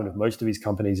seems to happen with most of these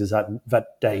companies is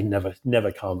that day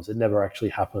never comes. It never actually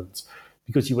happens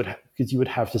because you would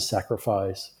have to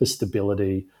sacrifice the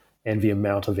stability and the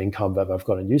amount of income that they've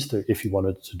gotten used to if you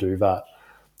wanted to do that.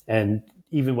 And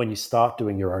even when you start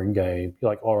doing your own game,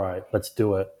 you're like, all right, let's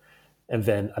do it. And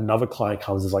then another client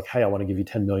comes and is like, hey, I want to give you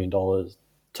 $10 million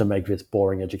to make this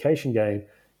boring education game.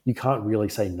 You can't really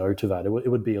say no to that. It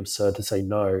would be absurd to say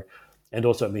no. And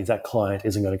also it means that client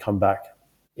isn't going to come back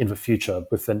in the future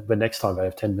with the next time they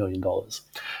have $10 million.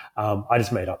 I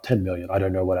just made up $10 million. I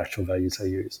don't know what actual values they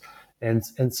use. And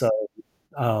so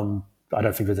I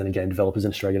don't think there's any game developers in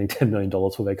Australia getting $10 million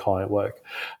for their client work.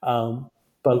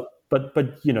 But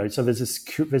so there's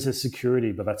a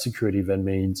security, but that security then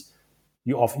means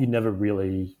you never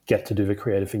really get to do the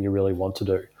creative thing you really want to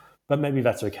do. But maybe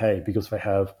that's okay because they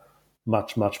have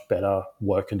much, much better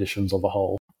work conditions of a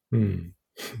whole.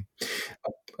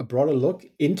 A broader look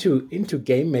into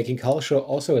game making culture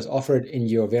also is offered in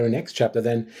your very next chapter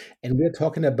then, and we're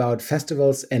talking about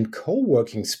festivals and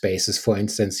co-working spaces, for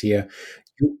instance. Here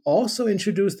you also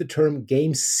introduced the term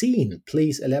game scene.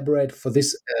 Please elaborate for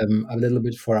this a little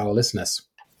bit for our listeners.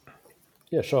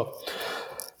 Yeah, sure.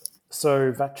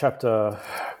 So that chapter,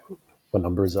 what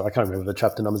number is it? I can't remember the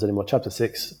chapter numbers anymore. Chapter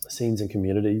 6, scenes and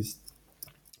communities.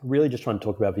 Really just trying to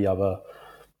talk about the other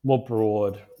more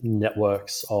broad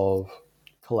networks of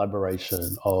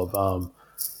collaboration, of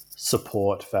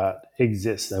support that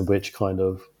exists and which kind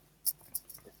of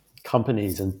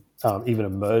companies and even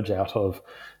emerge out of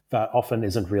that often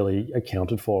isn't really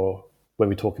accounted for when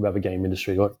we talk about the game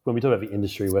industry. Or when we talk about the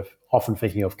industry, we're often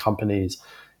thinking of companies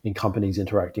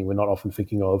interacting. We're not often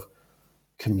thinking of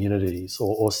communities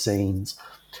or scenes.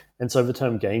 And so the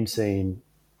term game scene,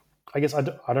 I guess I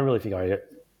don't really think I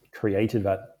created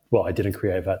that. Well, I didn't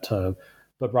create that term,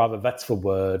 but rather that's the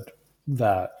word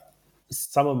that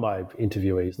some of my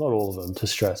interviewees, not all of them to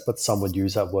stress, but some would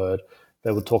use that word.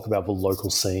 They would talk about the local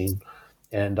scene.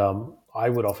 And I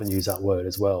would often use that word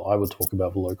as well. I would talk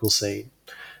about the local scene.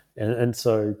 And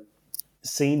so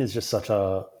scene is just such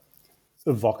a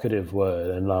evocative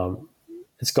word, and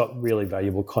it's got really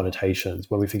valuable connotations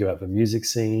when we think about the music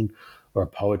scene or a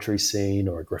poetry scene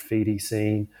or a graffiti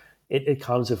scene. It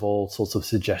comes with all sorts of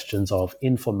suggestions of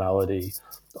informality,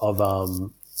 of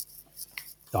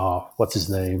what's his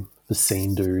name? The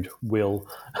scene dude, Will.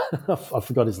 I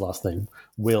forgot his last name.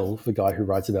 Will, the guy who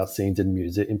writes about scenes in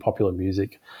music, in popular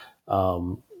music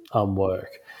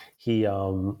work. He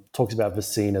talks about the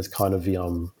scene as kind of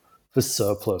the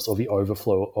surplus or the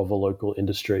overflow of a local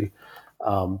industry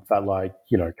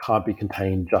that can't be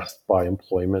contained just by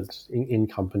employment in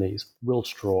companies. Will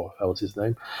Straw, that was his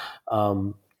name.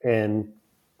 And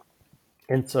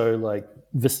so like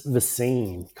the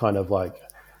scene kind of like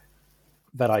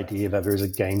that idea that there is a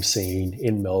game scene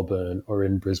in Melbourne or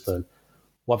in Brisbane,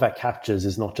 what that captures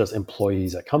is not just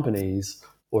employees at companies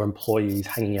or employees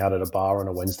hanging out at a bar on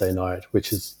a Wednesday night,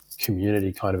 which is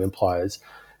community kind of implies.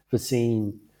 The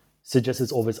scene suggests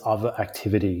there's all this other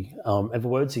activity, and the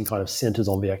word scene kind of centers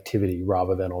on the activity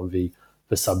rather than on the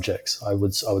subjects, I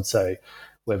would say,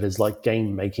 where there's like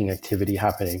game making activity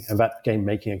happening, and that game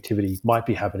making activity might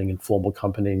be happening in formal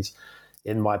companies.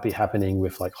 It might be happening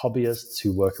with like hobbyists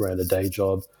who work around a day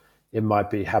job. It might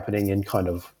be happening in kind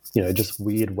of, just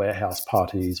weird warehouse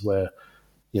parties where,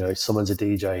 someone's a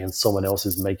DJ and someone else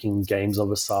is making games on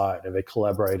the side and they're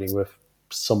collaborating with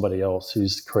somebody else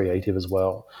who's creative as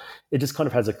well. It just kind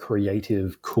of has a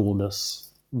creative coolness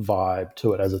vibe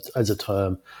to it as a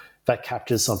term that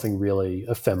captures something really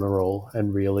ephemeral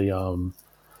and really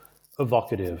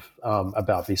evocative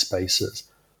about these spaces.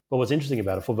 But what's interesting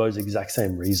about it, for those exact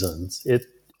same reasons, it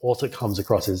also comes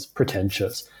across as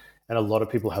pretentious. And a lot of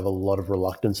people have a lot of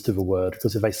reluctance to the word,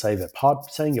 because if they say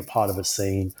saying you're part of a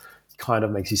scene kind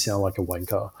of makes you sound like a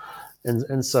wanker.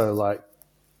 And so, like,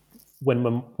 when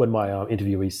my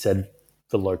interviewees said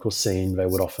the local scene, they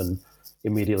would often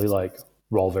immediately like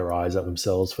roll their eyes at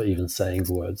themselves for even saying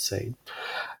the word scene.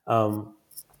 But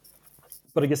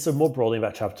I guess so more broadly in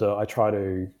that chapter, I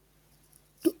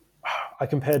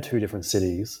compared two different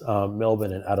cities,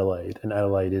 Melbourne and Adelaide. And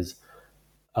Adelaide is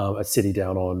a city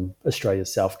down on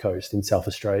Australia's south coast in South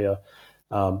Australia.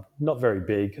 Not very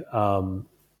big,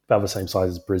 about the same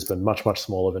size as Brisbane, much, much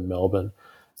smaller than Melbourne.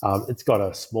 It's got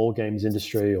a small games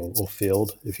industry or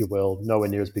field, if you will, nowhere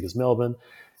near as big as Melbourne.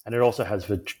 And it also has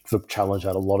the challenge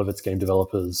that a lot of its game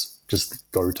developers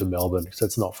just go to Melbourne, so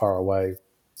it's not far away.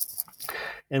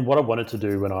 And what I wanted to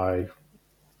do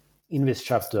in this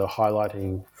chapter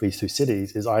highlighting these two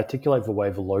cities, is I articulate the way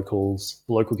the local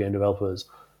game developers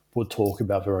would talk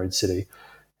about their own city.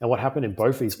 And what happened in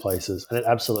both these places, and it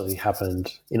absolutely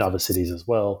happened in other cities as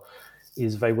well,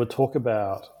 is they would talk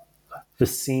about the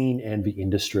scene and the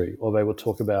industry, or they would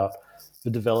talk about the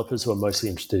developers who are mostly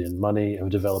interested in money and the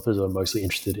developers who are mostly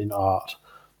interested in art.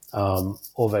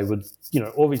 Or they would,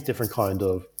 all these different kind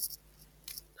of,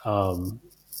 kind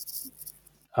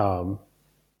of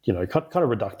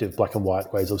reductive black and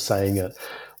white ways of saying it,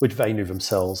 which they knew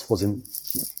themselves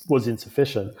was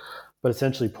insufficient, but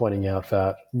essentially pointing out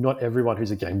that not everyone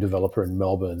who's a game developer in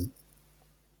Melbourne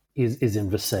is in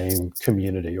the same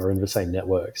community or in the same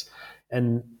networks.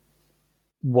 And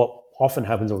what often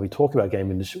happens when we talk about game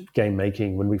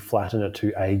making, when we flatten it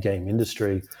to a game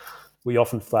industry, we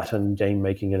often flatten game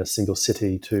making in a single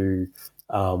city to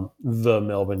the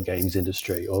Melbourne games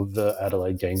industry or the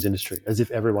Adelaide games industry, as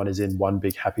if everyone is in one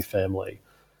big happy family.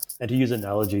 And to use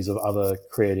analogies of other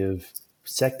creative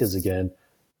sectors again,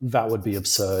 that would be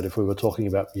absurd if we were talking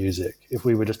about music. If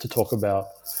we were just to talk about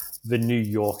the New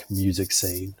York music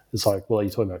scene, it's like, well, are you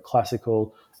talking about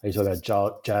classical? Are you talking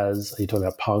about jazz? Are you talking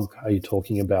about punk? Are you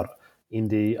talking about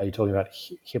indie? Are you talking about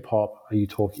hip hop? Are you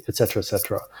talking, et cetera, et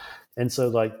cetera? And so,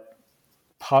 like,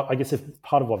 part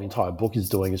of what the entire book is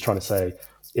doing is trying to say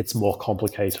it's more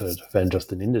complicated than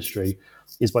just an industry,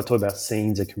 is by talking about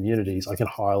scenes and communities, I can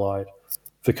highlight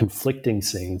the conflicting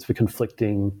scenes, the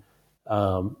conflicting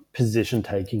position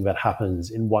taking that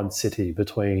happens in one city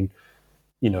between,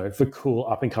 the cool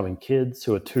up and coming kids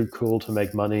who are too cool to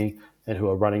make money and who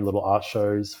are running little art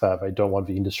shows that they don't want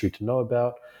the industry to know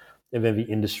about, and then the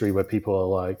industry where people are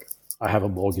like, I have a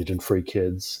mortgage and 3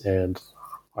 kids and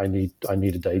I need a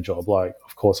day job. Like,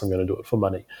 of course I'm going to do it for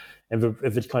money. And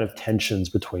the kind of tensions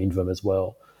between them as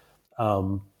well.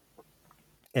 And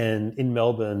in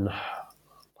Melbourne,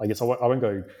 I guess I won't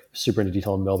go super into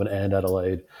detail in Melbourne and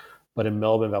Adelaide, but in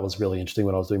Melbourne, that was really interesting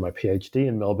when I was doing my PhD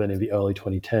in Melbourne in the early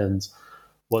 2010s,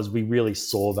 was we really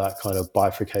saw that kind of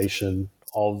bifurcation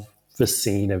of the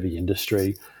scene of the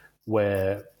industry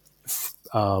where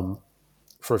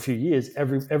for a few years,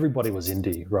 everybody was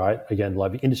indie, right? Again,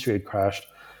 like the industry had crashed.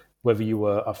 Whether you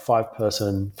were a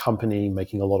 5-person company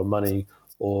making a lot of money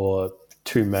or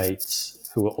 2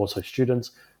 mates who were also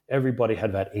students, everybody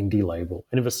had that indie label.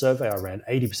 And in the survey I ran,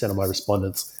 80% of my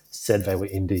respondents said they were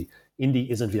indie. Indie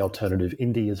isn't the alternative.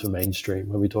 Indie is the mainstream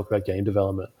when we talk about game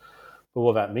development. But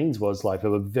what that means was, like,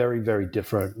 there were very, very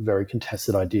different, very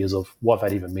contested ideas of what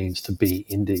that even means to be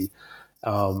indie.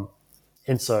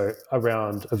 And so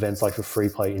around events like the Free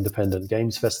Play Independent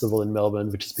Games Festival in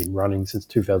Melbourne, which has been running since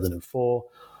 2004,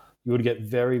 you would get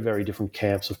very, very different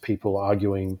camps of people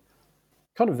arguing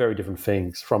kind of very different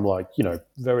things, from, like,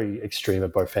 very extreme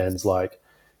at both ends, like,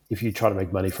 if you try to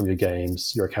make money from your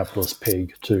games, you're a capitalist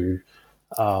pig, to,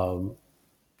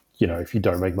 if you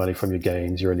don't make money from your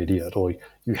games, you're an idiot, or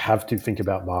you have to think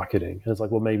about marketing. And it's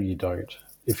like, well, maybe you don't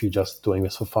if you're just doing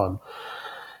this for fun.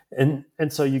 And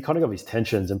so you kind of got these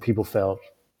tensions, and people felt,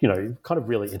 kind of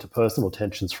really interpersonal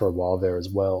tensions for a while there as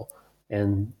well.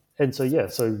 And so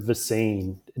the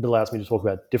scene, it allows me to talk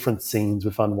about different scenes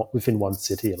within one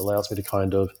city. It allows me to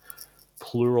kind of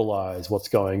pluralize what's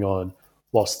going on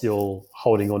while still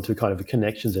holding on to kind of the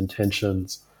connections and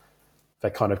tensions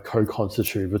that kind of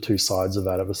co-constitute the two sides of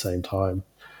that at the same time.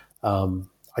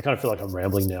 I kind of feel like I'm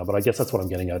rambling now, but I guess that's what I'm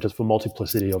getting at, just the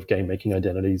multiplicity of game-making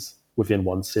identities within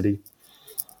one city.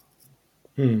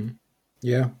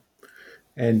 Yeah.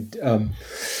 And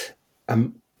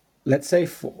let's say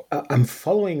I'm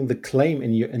following the claim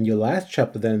in your last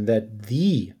chapter then that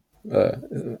the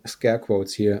scare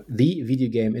quotes here, the video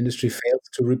game industry fails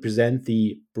to represent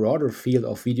the broader field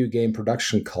of video game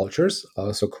production cultures.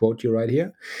 Also quote you right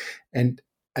here. And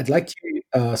I'd like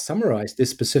to summarize this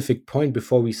specific point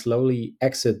before we slowly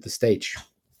exit the stage.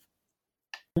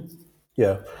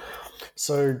 Yeah.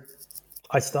 So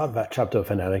I started that chapter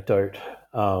with an anecdote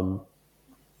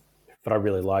that I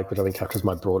really like, which I think captures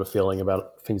my broader feeling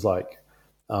about things like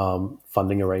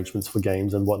funding arrangements for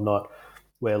games and whatnot,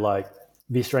 where like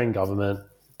the Australian government,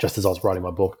 just as I was writing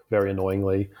my book, very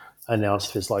annoyingly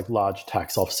announced this like large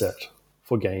tax offset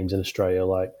for games in Australia.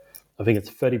 Like I think it's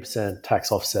 30%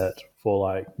 tax offset for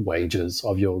like wages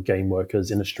of your game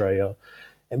workers in Australia.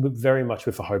 And very much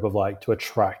with the hope of like to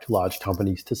attract large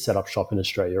companies to set up shop in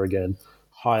Australia again,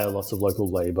 hire lots of local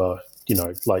labor,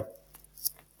 like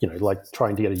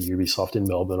trying to get a Ubisoft in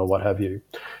Melbourne or what have you.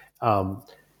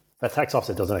 That tax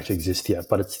offset doesn't actually exist yet,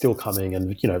 but it's still coming.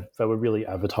 And, they were really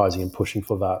advertising and pushing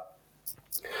for that.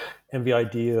 And the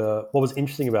idea, what was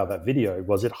interesting about that video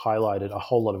was it highlighted a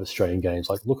whole lot of Australian games.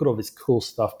 Like, look at all this cool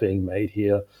stuff being made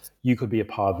here. You could be a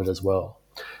part of it as well.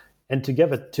 And to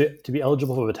be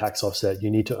eligible for the tax offset,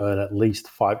 you need to earn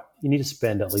you need to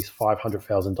spend at least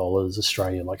 $500,000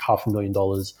 Australian, like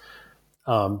 $500,000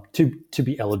 to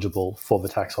be eligible for the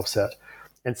tax offset.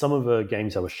 And some of the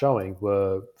games I was showing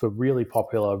were the really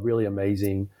popular, really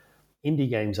amazing indie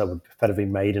games that have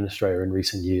been made in Australia in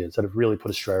recent years that have really put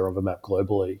Australia on the map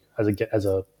globally as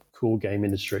a cool game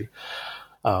industry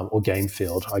or game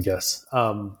field, I guess.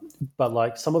 But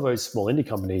like some of those small indie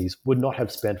companies would not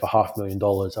have spent for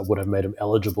 $500,000 that would have made them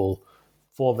eligible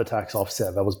for the tax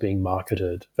offset that was being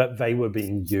marketed, that they were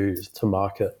being used to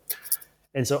market.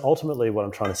 And so ultimately what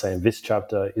I'm trying to say in this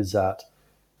chapter is that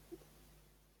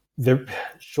there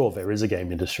is a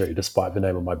game industry, despite the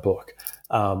name of my book,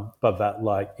 but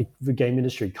that the game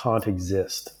industry can't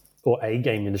exist, or a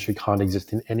game industry can't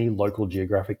exist in any local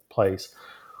geographic place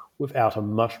without a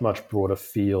much, much broader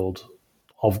field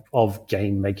of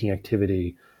game-making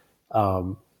activity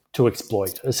to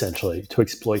exploit, essentially, to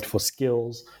exploit for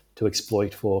skills, to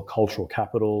exploit for cultural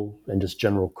capital and just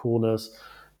general coolness,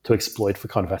 to exploit for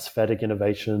kind of aesthetic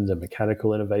innovations and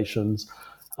mechanical innovations.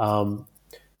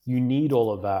 You need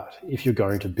all of that if you're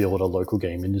going to build a local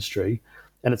game industry.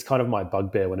 And it's kind of my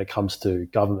bugbear when it comes to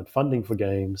government funding for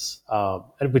games,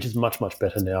 which is much, much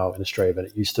better now in Australia than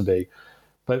it used to be.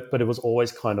 But it was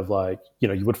always kind of like,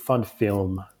 you would fund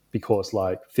film because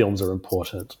like films are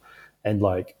important. And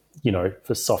like,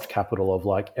 the soft capital of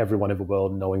like everyone in the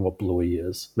world knowing what Bluey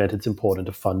is meant it's important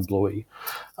to fund Bluey.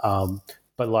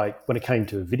 But like when it came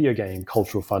to video game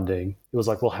cultural funding, it was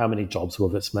like, well, how many jobs will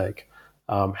this make?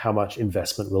 How much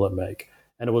investment will it make?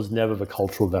 And it was never the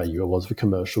cultural value, it was the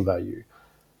commercial value.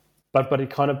 But it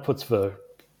kind of puts the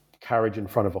carriage in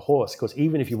front of a horse, because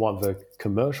even if you want the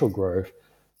commercial growth,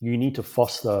 you need to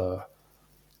foster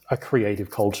a creative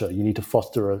culture. You need to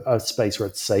foster a space where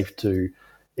it's safe to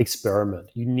experiment.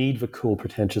 You need the cool,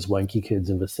 pretentious, wanky kids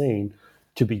in the scene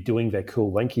to be doing their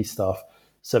cool, wanky stuff,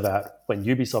 so that when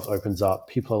Ubisoft opens up,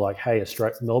 people are like, hey,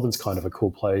 Melbourne's kind of a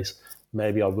cool place.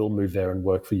 Maybe I will move there and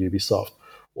work for Ubisoft.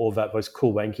 Or that those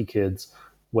cool, wanky kids,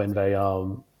 when they,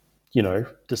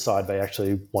 decide they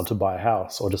actually want to buy a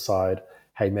house, or decide,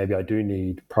 hey, maybe I do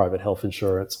need private health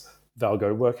insurance, they'll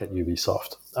go work at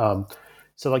Ubisoft.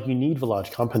 So like you need the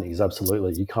large companies,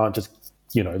 absolutely. You can't just,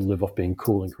 live off being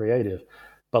cool and creative.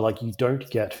 But like you don't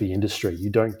get the industry, you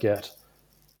don't get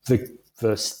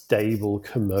the stable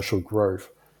commercial growth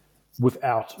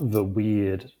without the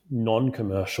weird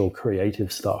non-commercial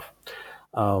creative stuff.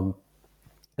 And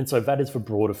so that is the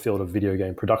broader field of video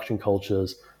game production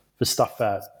cultures, the stuff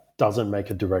that doesn't make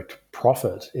a direct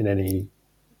profit in any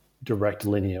direct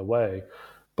linear way,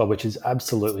 but which is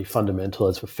absolutely fundamental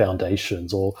as the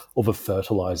foundations or the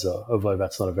fertilizer, although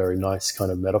that's not a very nice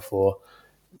kind of metaphor,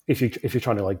 if you're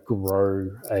trying to like grow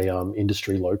a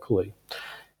industry locally.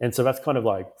 And so that's kind of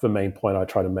like the main point I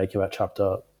try to make in that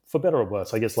chapter, for better or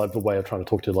worse. I guess like the way of trying to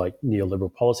talk to like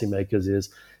neoliberal policymakers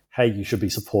is, hey, you should be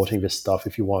supporting this stuff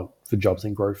if you want the jobs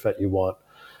and growth that you want.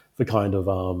 The kind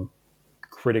of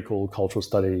critical cultural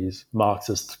studies,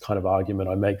 Marxist kind of argument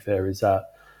I make there is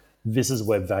that this is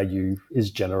where value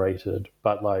is generated.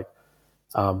 But like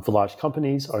the large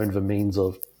companies own the means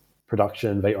of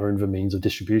production, they own the means of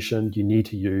distribution. You need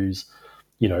to use,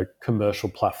 commercial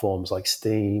platforms like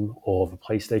Steam or the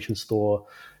PlayStation Store.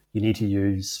 You need to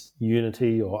use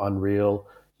Unity or Unreal.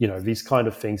 These kind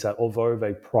of things that, although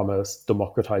they promise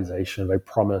democratization, they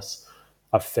promise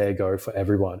a fair go for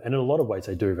everyone. And in a lot of ways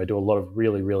they do. They do a lot of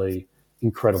really, really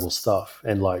incredible stuff.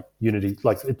 And like Unity,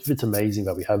 like it's amazing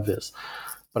that we have this.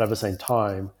 But at the same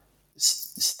time,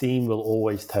 Steam will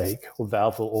always take, or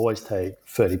Valve will always take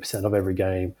 30% of every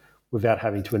game without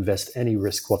having to invest any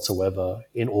risk whatsoever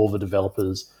in all the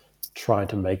developers trying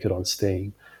to make it on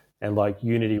Steam. And like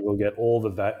Unity will get all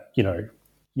that,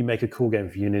 you make a cool game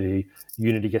of Unity,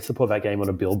 Unity gets to put that game on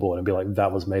a billboard and be like,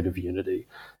 that was made of Unity.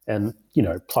 And,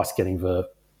 plus getting the,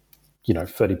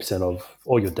 30% of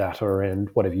all your data and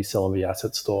whatever you sell on the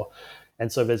asset store.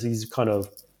 And so there's these kind of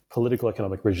political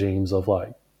economic regimes of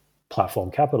like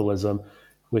platform capitalism,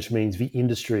 which means the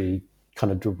industry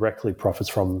kind of directly profits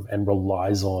from and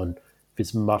relies on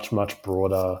this much, much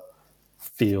broader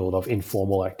field of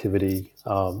informal activity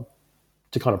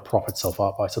to kind of prop itself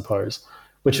up, I suppose.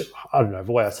 Which, I don't know,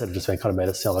 the way I said it just kind of made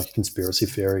it sound like a conspiracy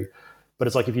theory. But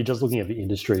it's like if you're just looking at the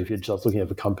industry, if you're just looking at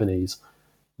the companies,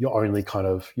 you've only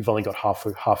got half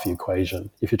the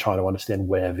equation if you're trying to understand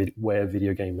where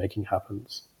video game making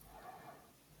happens.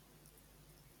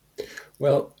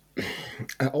 Well,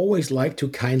 I always like to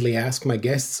kindly ask my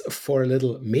guests for a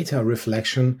little meta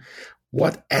reflection.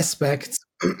 What aspects,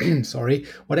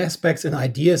 what aspects and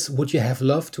ideas would you have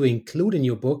loved to include in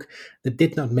your book that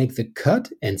did not make the cut?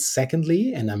 And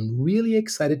secondly, and I'm really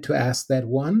excited to ask that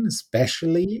one,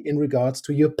 especially in regards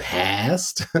to your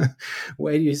past,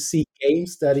 where you see game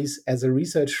studies as a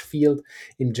research field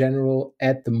in general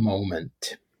at the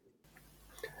moment?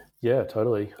 Yeah,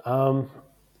 totally.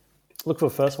 Look, for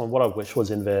the first one, what I wish was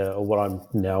in there, or what I'm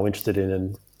now interested in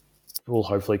and we'll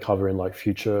hopefully cover in like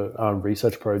future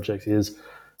research projects, is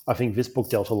I think this book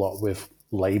dealt a lot with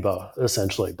labor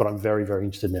essentially, but I'm very, very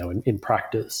interested now in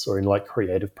practice, or in like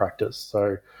creative practice.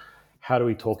 So how do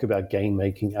we talk about game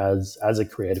making as a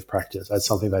creative practice, as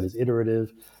something that is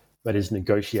iterative, that is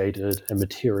negotiated and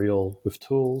material with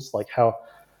tools? Like how,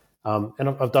 and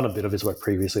I've done a bit of this work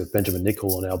previously with Benjamin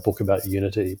Nicol on our book about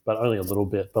Unity, but only a little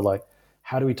bit. But like,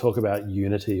 how do we talk about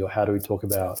Unity, or how do we talk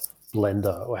about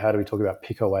Blender, or how do we talk about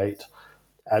Pico 8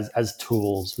 as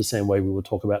tools, the same way we would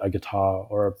talk about a guitar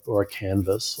or a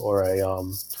canvas or a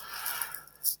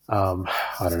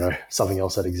I don't know, something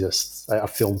else that exists, a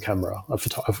film camera,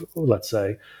 let's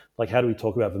say. Like, how do we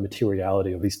talk about the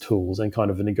materiality of these tools and kind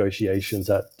of the negotiations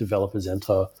that developers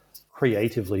enter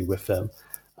creatively with them?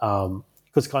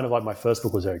 Because kind of like my first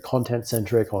book was very content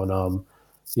centric on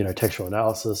textual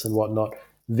analysis and whatnot.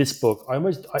 This book, I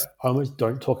almost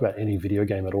don't talk about any video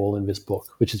game at all in this book,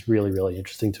 which is really, really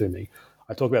interesting to me.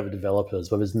 I talk about the developers,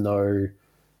 but there's no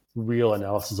real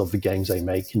analysis of the games they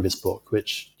make in this book,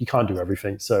 which you can't do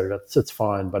everything. So it's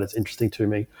fine, but it's interesting to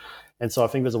me. And so I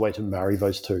think there's a way to marry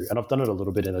those two. And I've done it a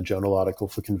little bit in a journal article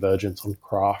for Convergence on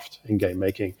craft and game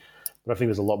making. But I think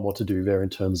there's a lot more to do there in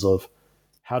terms of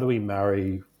how do we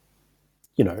marry,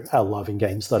 our love in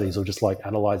game studies, or just like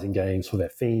analyzing games for their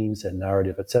themes and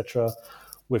narrative, etc.,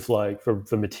 with like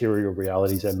the material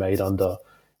realities they're made under.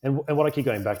 And what I keep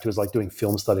going back to is like doing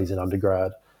film studies in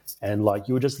undergrad. And like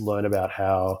you would just learn about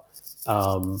how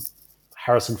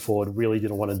Harrison Ford really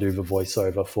didn't want to do the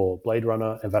voiceover for Blade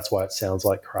Runner, and that's why it sounds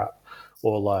like crap.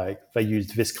 Or like they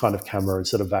used this kind of camera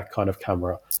instead of that kind of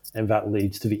camera, and that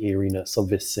leads to the eeriness of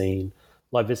this scene.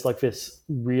 Like this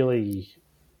really,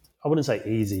 I wouldn't say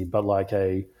easy, but like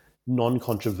a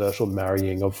non-controversial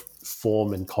marrying of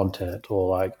form and content, or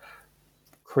like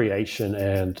creation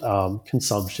and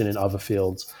consumption in other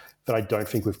fields that I don't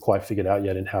think we've quite figured out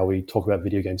yet in how we talk about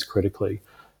video games critically.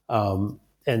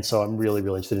 And so I'm really,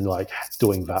 really interested in like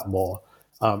doing that more.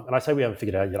 And I say we haven't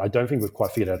figured it out yet. I don't think we've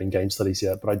quite figured it out in game studies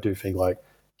yet, but I do think like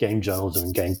game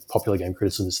journalism and popular game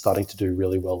criticism is starting to do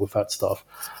really well with that stuff,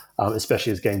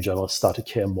 especially as game journalists start to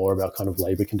care more about kind of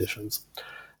labor conditions.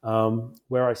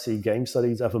 Where I see game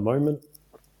studies at the moment,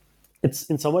 it's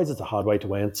in some ways it's a hard way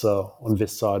to answer on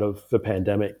this side of the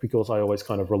pandemic, because I always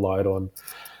kind of relied on,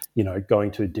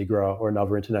 going to DIGRA or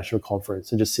another international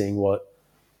conference and just seeing what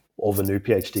all the new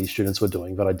PhD students were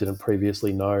doing that I didn't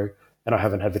previously know. And I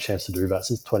haven't had the chance to do that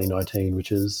since 2019,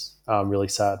 which is really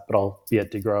sad. But I'll be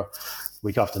at DIGRA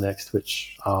week after next,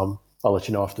 which I'll let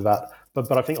you know after that.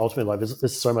 But I think ultimately, like,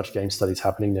 there's so much game studies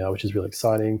happening now, which is really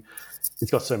exciting.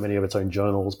 It's got so many of its own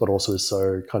journals, but also is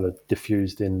so kind of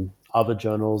diffused in other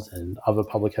journals and other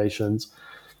publications.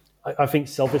 I think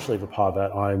selfishly, the part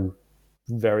that I'm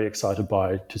very excited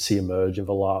by to see emerge in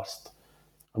the last,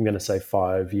 I'm going to say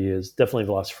 5 years, definitely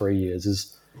the last 3 years,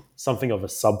 is something of a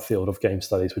subfield of game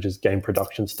studies, which is game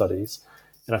production studies.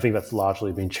 And I think that's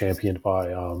largely been championed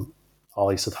by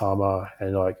Olli Satama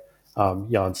and like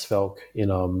Jan Svelk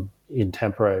in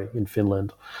Tampere in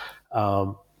Finland.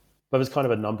 But there's kind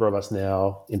of a number of us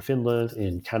now in Finland,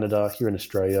 in Canada, here in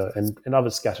Australia, and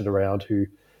others scattered around who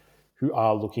who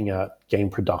are looking at game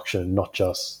production, not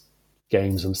just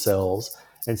games themselves,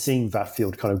 and seeing that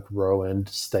field kind of grow and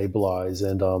stabilize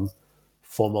and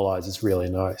formalize is really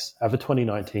nice. At the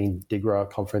 2019 DIGRA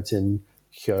conference in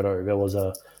Kyoto, there was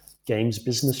a games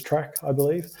business track, I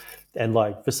believe. And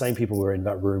like the same people were in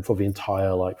that room for the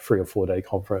entire like 3 or 4 day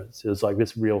conference. It was like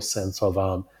this real sense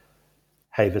of,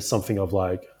 hey, there's something of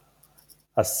like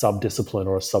a sub-discipline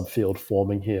or a subfield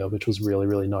forming here, which was really,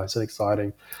 really nice and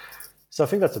exciting. So I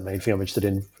think that's the main thing I'm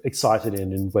excited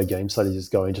in and where game studies is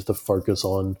going, just to focus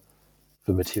on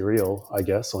the material, I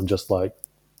guess, on just like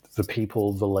the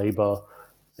people, the labor,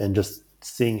 and just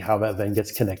seeing how that then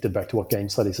gets connected back to what game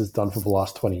studies has done for the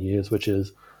last 20 years, which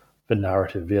is the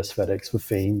narrative, the aesthetics, the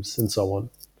themes, and so on.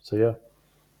 So,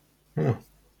 yeah.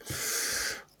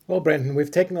 Well, Brandon,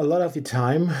 we've taken a lot of your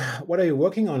time. What are you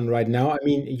working on right now? I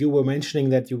mean, you were mentioning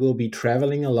that you will be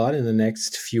traveling a lot in the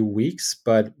next few weeks,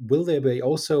 but will there be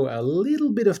also a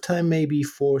little bit of time maybe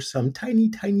for some tiny,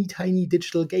 tiny, tiny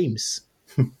digital games?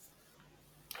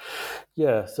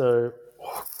 Yeah, so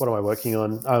what am I working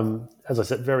on? As I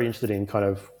said, very interested in kind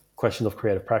of questions of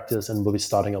creative practice, and we'll be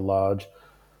starting a large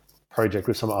project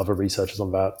with some other researchers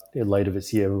on that later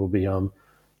this year. We'll be kind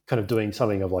of doing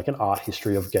something of like an art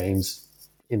history of games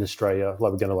in Australia.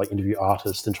 Like we're going to like interview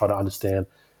artists and try to understand,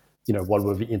 what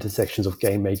were the intersections of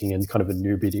game making and kind of a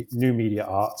new media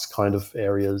arts kind of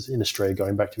areas in Australia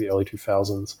going back to the early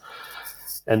 2000s,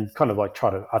 and kind of like try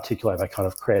to articulate that kind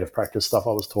of creative practice stuff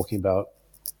I was talking about.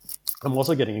 I'm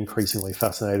also getting increasingly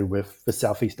fascinated with the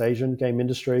Southeast Asian game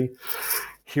industry.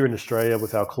 Here in Australia,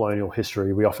 with our colonial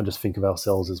history, we often just think of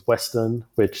ourselves as Western,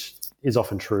 which is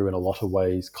often true in a lot of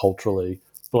ways culturally.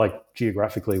 But like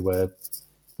geographically, we're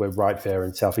right there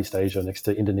in Southeast Asia next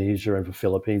to Indonesia and the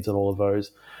Philippines and all of those.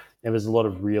 And there's a lot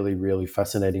of really, really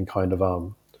fascinating kind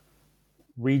of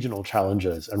regional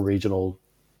challenges and regional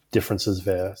differences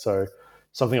there. So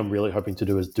something I'm really hoping to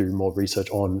do is do more research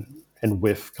on and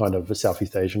with kind of the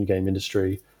Southeast Asian game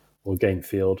industry, or game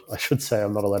field, I should say.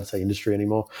 I'm not allowed to say industry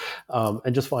anymore.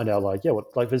 And just find out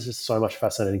there's just so much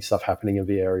fascinating stuff happening in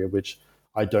the area, which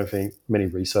I don't think many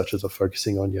researchers are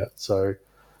focusing on yet. So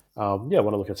I want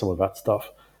to look at some of that stuff.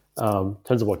 In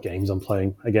terms of what games I'm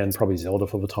playing, again, probably Zelda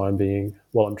for the time being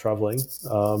while I'm traveling.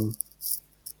 I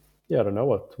don't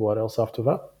know what else after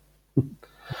that.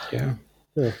 Yeah.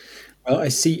 Yeah. Well, I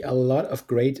see a lot of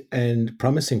great and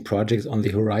promising projects on the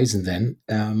horizon then.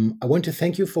 I want to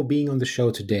thank you for being on the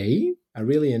show today. I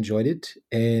really enjoyed it.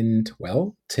 And,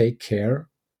 well, take care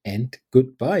and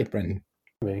goodbye, Brendan.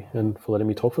 And for letting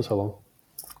me talk for so long.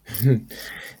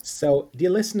 So,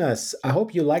 dear listeners, I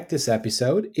hope you liked this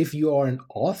episode. If you are an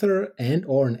author and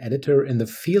or an editor in the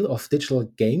field of digital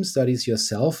game studies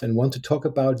yourself and want to talk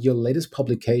about your latest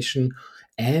publication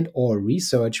and or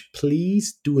research,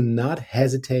 please do not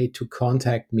hesitate to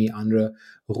contact me under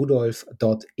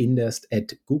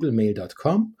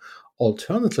rudolf.inderst@googlemail.com.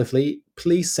 Alternatively,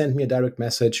 please send me a direct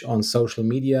message on social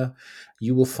media.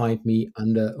 You will find me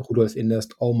under Rudolf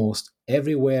Inderst almost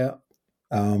everywhere.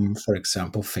 For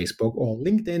example, Facebook or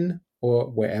LinkedIn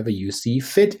or wherever you see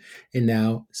fit. And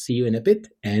now, see you in a bit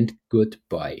and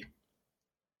goodbye.